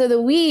 So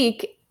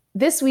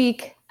this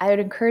week, I would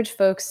encourage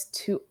folks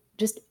to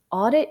just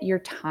audit your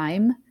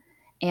time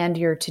and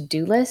your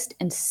to-do list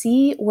and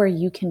see where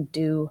you can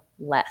do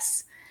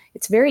less.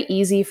 It's very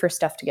easy for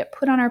stuff to get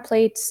put on our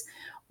plates,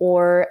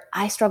 or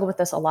I struggle with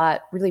this a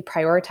lot, really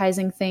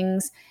prioritizing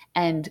things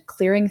and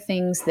clearing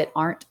things that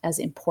aren't as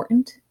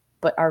important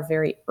but are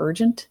very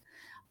urgent.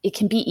 It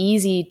can be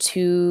easy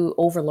to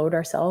overload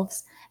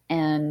ourselves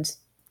and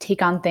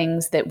take on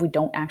things that we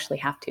don't actually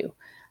have to.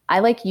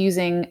 I'll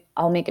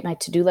make it my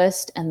to-do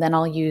list and then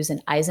I'll use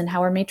an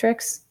Eisenhower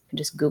matrix. You can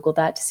just Google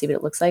that to see what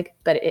it looks like.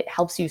 But it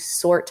helps you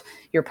sort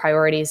your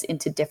priorities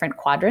into different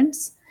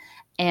quadrants.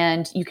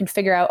 And you can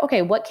figure out,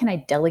 okay, what can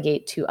I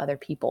delegate to other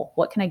people?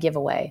 What can I give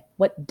away?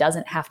 What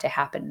doesn't have to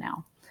happen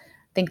now?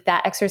 I think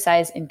that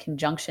exercise in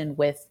conjunction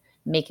with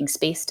making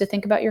space to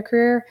think about your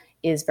career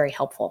is very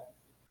helpful.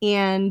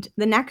 And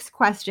the next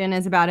question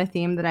is about a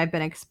theme that I've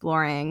been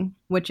exploring,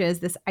 which is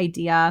this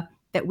idea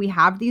that we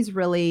have these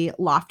really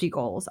lofty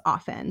goals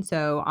often.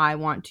 So I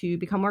want to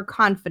become more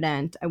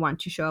confident. I want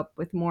to show up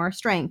with more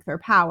strength or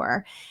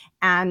power.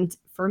 And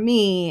for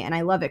me, and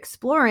I love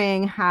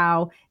exploring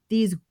how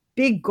these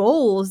big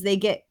goals, they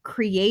get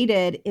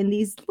created in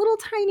these little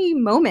tiny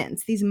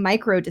moments, these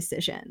micro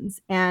decisions.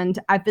 And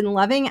I've been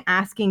loving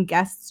asking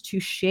guests to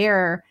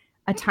share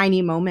a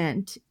tiny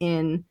moment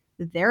in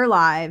their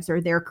lives or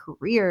their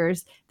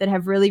careers that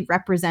have really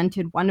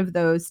represented one of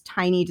those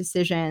tiny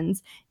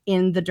decisions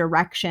in the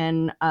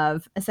direction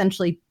of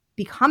essentially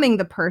becoming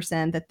the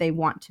person that they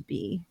want to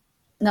be.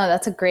 No,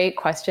 that's a great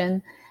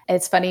question.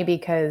 It's funny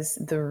because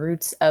the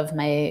roots of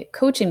my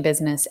coaching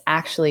business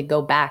actually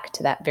go back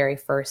to that very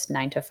first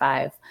 9 to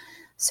 5.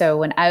 So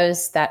when I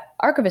was that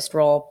archivist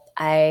role,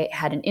 I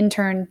had an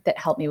intern that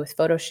helped me with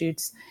photo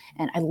shoots,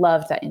 and I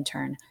loved that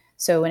intern.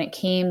 So when it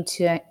came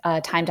to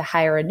time to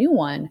hire a new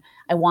one,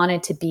 I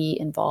wanted to be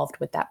involved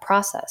with that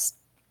process.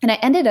 And I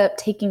ended up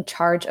taking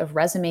charge of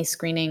resume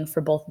screening for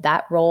both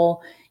that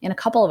role and a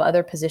couple of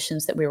other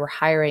positions that we were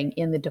hiring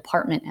in the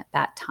department at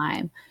that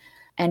time.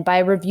 And by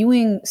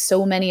reviewing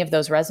so many of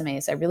those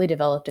resumes, I really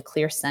developed a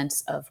clear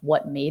sense of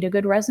what made a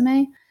good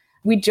resume.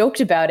 We joked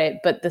about it,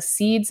 but the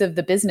seeds of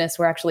the business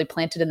were actually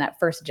planted in that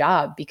first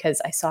job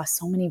because I saw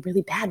so many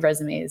really bad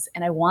resumes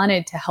and I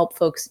wanted to help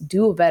folks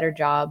do a better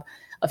job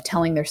of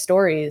telling their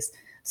stories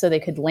so they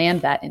could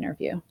land that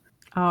interview.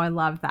 Oh, I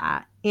love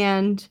that.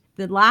 And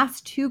the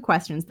last two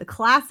questions, the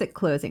classic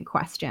closing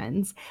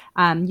questions,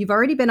 you've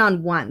already been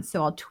on once,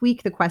 so I'll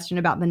tweak the question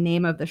about the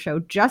name of the show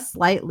just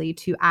slightly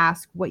to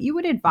ask what you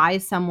would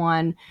advise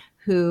someone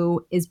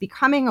who is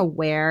becoming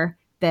aware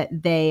that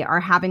they are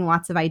having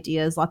lots of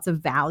ideas, lots of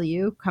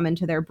value come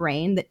into their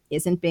brain that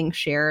isn't being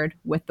shared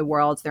with the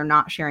world. They're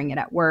not sharing it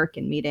at work,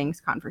 in meetings,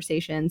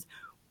 conversations.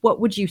 What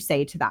would you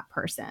say to that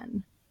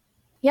person?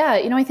 Yeah,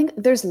 I think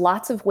there's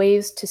lots of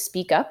ways to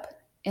speak up.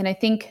 And I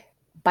think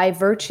by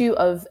virtue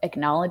of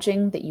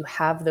acknowledging that you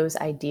have those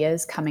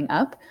ideas coming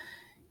up,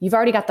 you've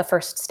already got the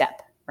first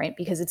step, right?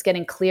 Because it's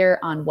getting clear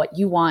on what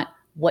you want,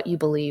 what you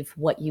believe,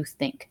 what you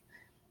think.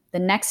 The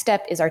next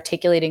step is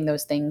articulating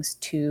those things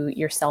to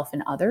yourself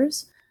and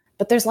others.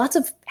 But there's lots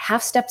of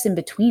half steps in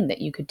between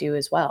that you could do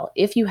as well.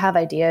 If you have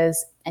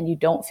ideas and you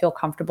don't feel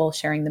comfortable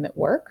sharing them at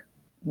work,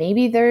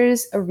 maybe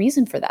there's a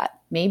reason for that.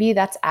 Maybe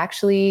that's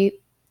actually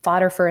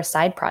fodder for a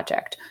side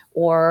project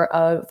or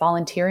a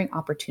volunteering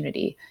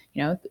opportunity,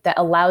 that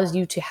allows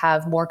you to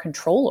have more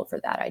control over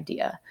that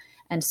idea.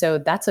 And so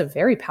that's a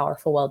very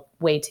powerful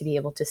way to be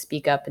able to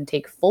speak up and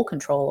take full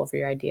control over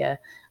your idea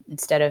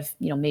instead of,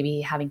 maybe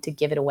having to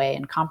give it away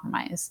and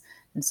compromise.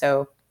 And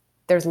so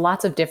there's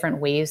lots of different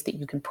ways that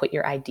you can put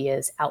your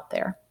ideas out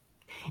there.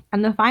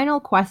 And the final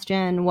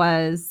question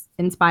was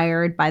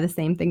inspired by the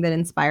same thing that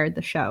inspired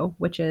the show,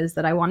 which is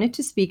that I wanted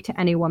to speak to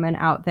any woman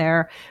out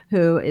there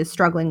who is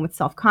struggling with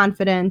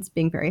self-confidence,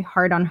 being very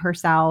hard on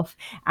herself,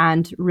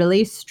 and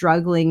really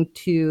struggling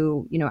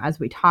to, as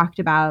we talked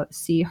about,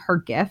 see her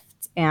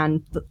gifts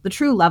and the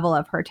true level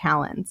of her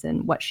talents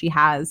and what she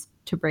has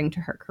to bring to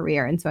her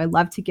career. And so I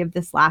love to give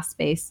this last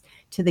space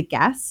to the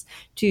guests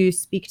to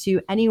speak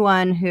to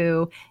anyone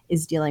who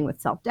is dealing with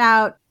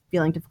self-doubt,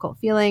 feeling difficult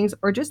feelings,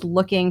 or just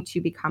looking to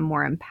become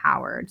more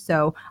empowered.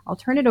 So I'll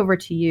turn it over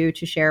to you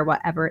to share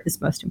whatever is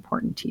most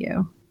important to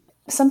you.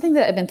 Something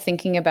that I've been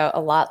thinking about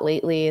a lot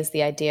lately is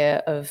the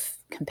idea of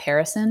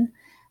comparison,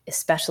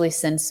 especially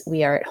since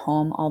we are at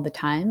home all the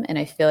time. And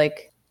I feel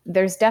like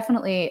there's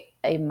definitely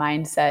a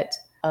mindset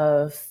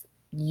of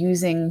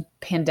using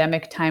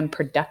pandemic time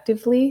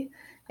productively.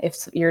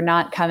 If you're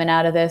not coming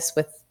out of this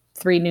with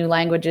 3 new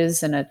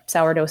languages and a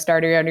sourdough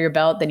starter under your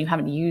belt, then you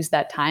haven't used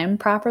that time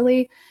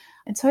properly.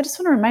 And so I just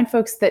want to remind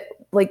folks that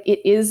like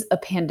it is a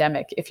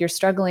pandemic. If you're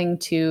struggling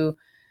to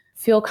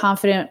feel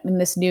confident in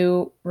this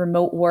new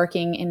remote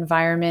working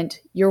environment,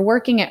 you're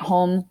working at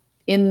home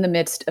in the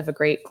midst of a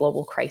great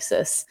global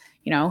crisis,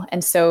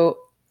 And so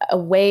a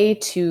way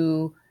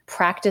to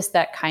practice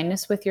that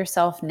kindness with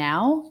yourself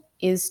now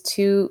is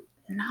to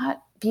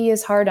not be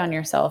as hard on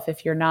yourself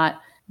if you're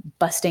not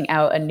busting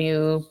out a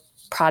new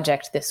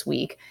project this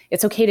week.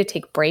 It's okay to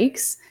take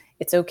breaks.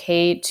 It's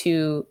okay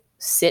to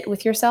sit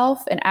with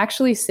yourself, and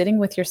actually sitting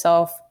with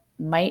yourself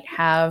might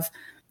have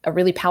a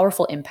really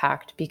powerful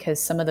impact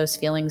because some of those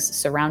feelings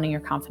surrounding your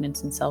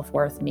confidence and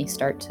self-worth may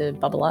start to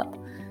bubble up.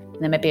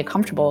 And they might be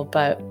uncomfortable,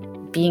 but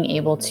being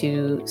able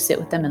to sit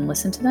with them and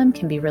listen to them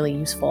can be really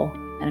useful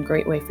and a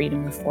great way for you to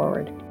move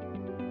forward.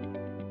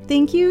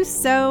 Thank you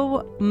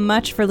so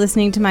much for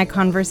listening to my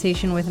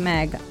conversation with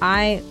Meg.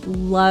 I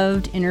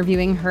loved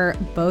interviewing her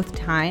both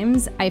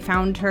times. I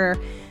found her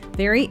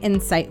very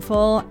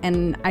insightful,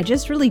 and I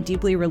just really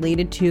deeply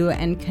related to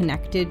and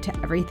connected to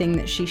everything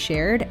that she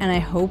shared, and I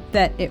hope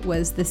that it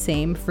was the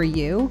same for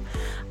you.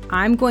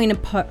 I'm going to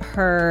put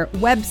her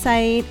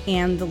website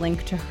and the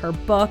link to her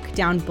book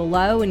down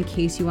below in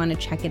case you want to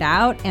check it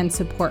out and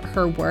support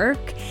her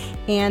work.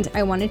 And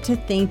I wanted to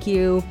thank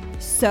you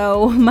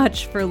so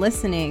much for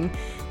listening.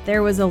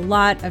 There was a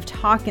lot of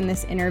talk in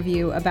this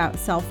interview about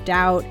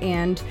self-doubt,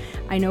 and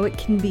I know it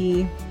can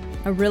be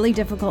a really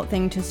difficult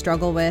thing to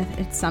struggle with.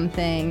 It's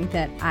something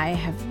that I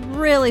have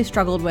really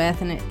struggled with,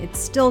 and it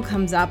still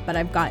comes up, but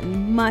I've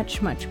gotten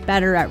much, much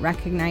better at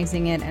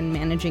recognizing it and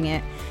managing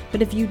it.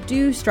 But if you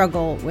do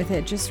struggle with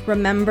it, just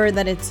remember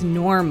that it's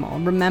normal.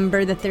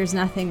 Remember that there's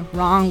nothing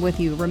wrong with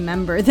you.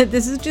 Remember that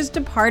this is just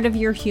a part of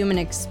your human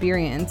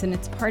experience, and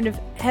it's part of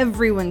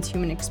everyone's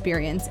human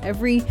experience.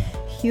 Every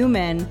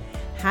human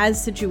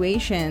has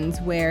situations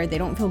where they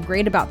don't feel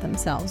great about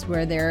themselves,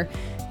 where they're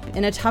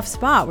in a tough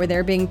spot, where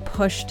they're being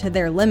pushed to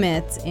their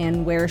limits,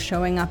 and where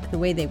showing up the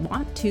way they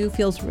want to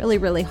feels really,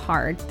 really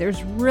hard.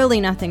 There's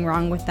really nothing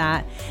wrong with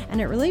that.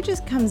 And it really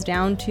just comes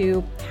down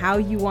to how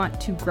you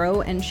want to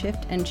grow and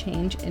shift and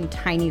change in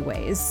tiny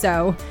ways.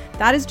 So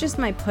that is just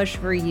my push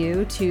for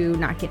you to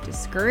not get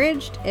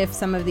discouraged if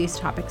some of these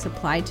topics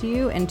apply to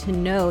you, and to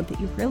know that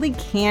you really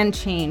can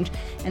change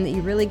and that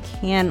you really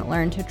can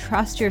learn to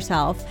trust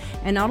yourself,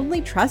 and not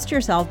only trust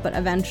yourself, but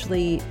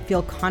eventually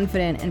feel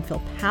confident and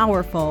feel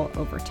powerful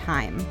over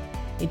time.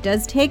 It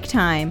does take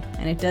time,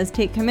 and it does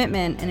take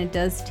commitment, and it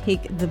does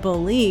take the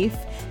belief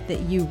that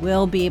you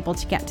will be able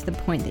to get to the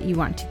point that you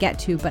want to get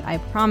to, but I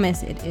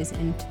promise it is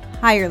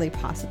entirely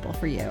possible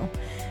for you.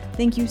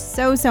 Thank you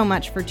so, so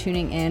much for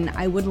tuning in.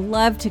 I would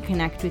love to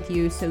connect with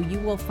you, so you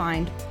will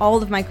find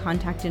all of my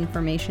contact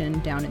information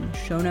down in the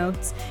show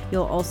notes.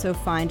 You'll also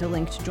find a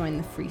link to join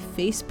the free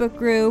Facebook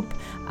group,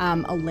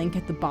 a link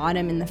at the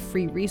bottom in the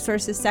free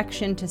resources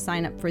section to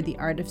sign up for the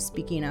Art of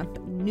Speaking Up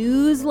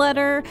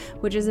newsletter,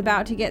 which is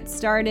about to get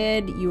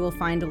started. You will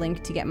find a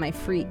link to get my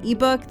free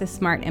ebook, The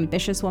Smart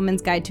Ambitious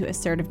Woman's Guide to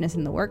Assertiveness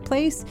in the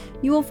Workplace.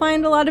 You will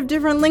find a lot of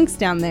different links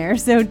down there,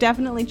 so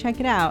definitely check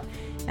it out.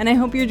 And I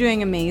hope you're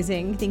doing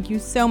amazing. Thank you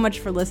so much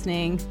for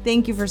listening.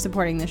 Thank you for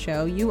supporting the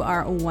show. You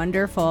are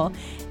wonderful.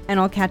 And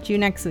I'll catch you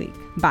next week.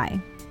 Bye.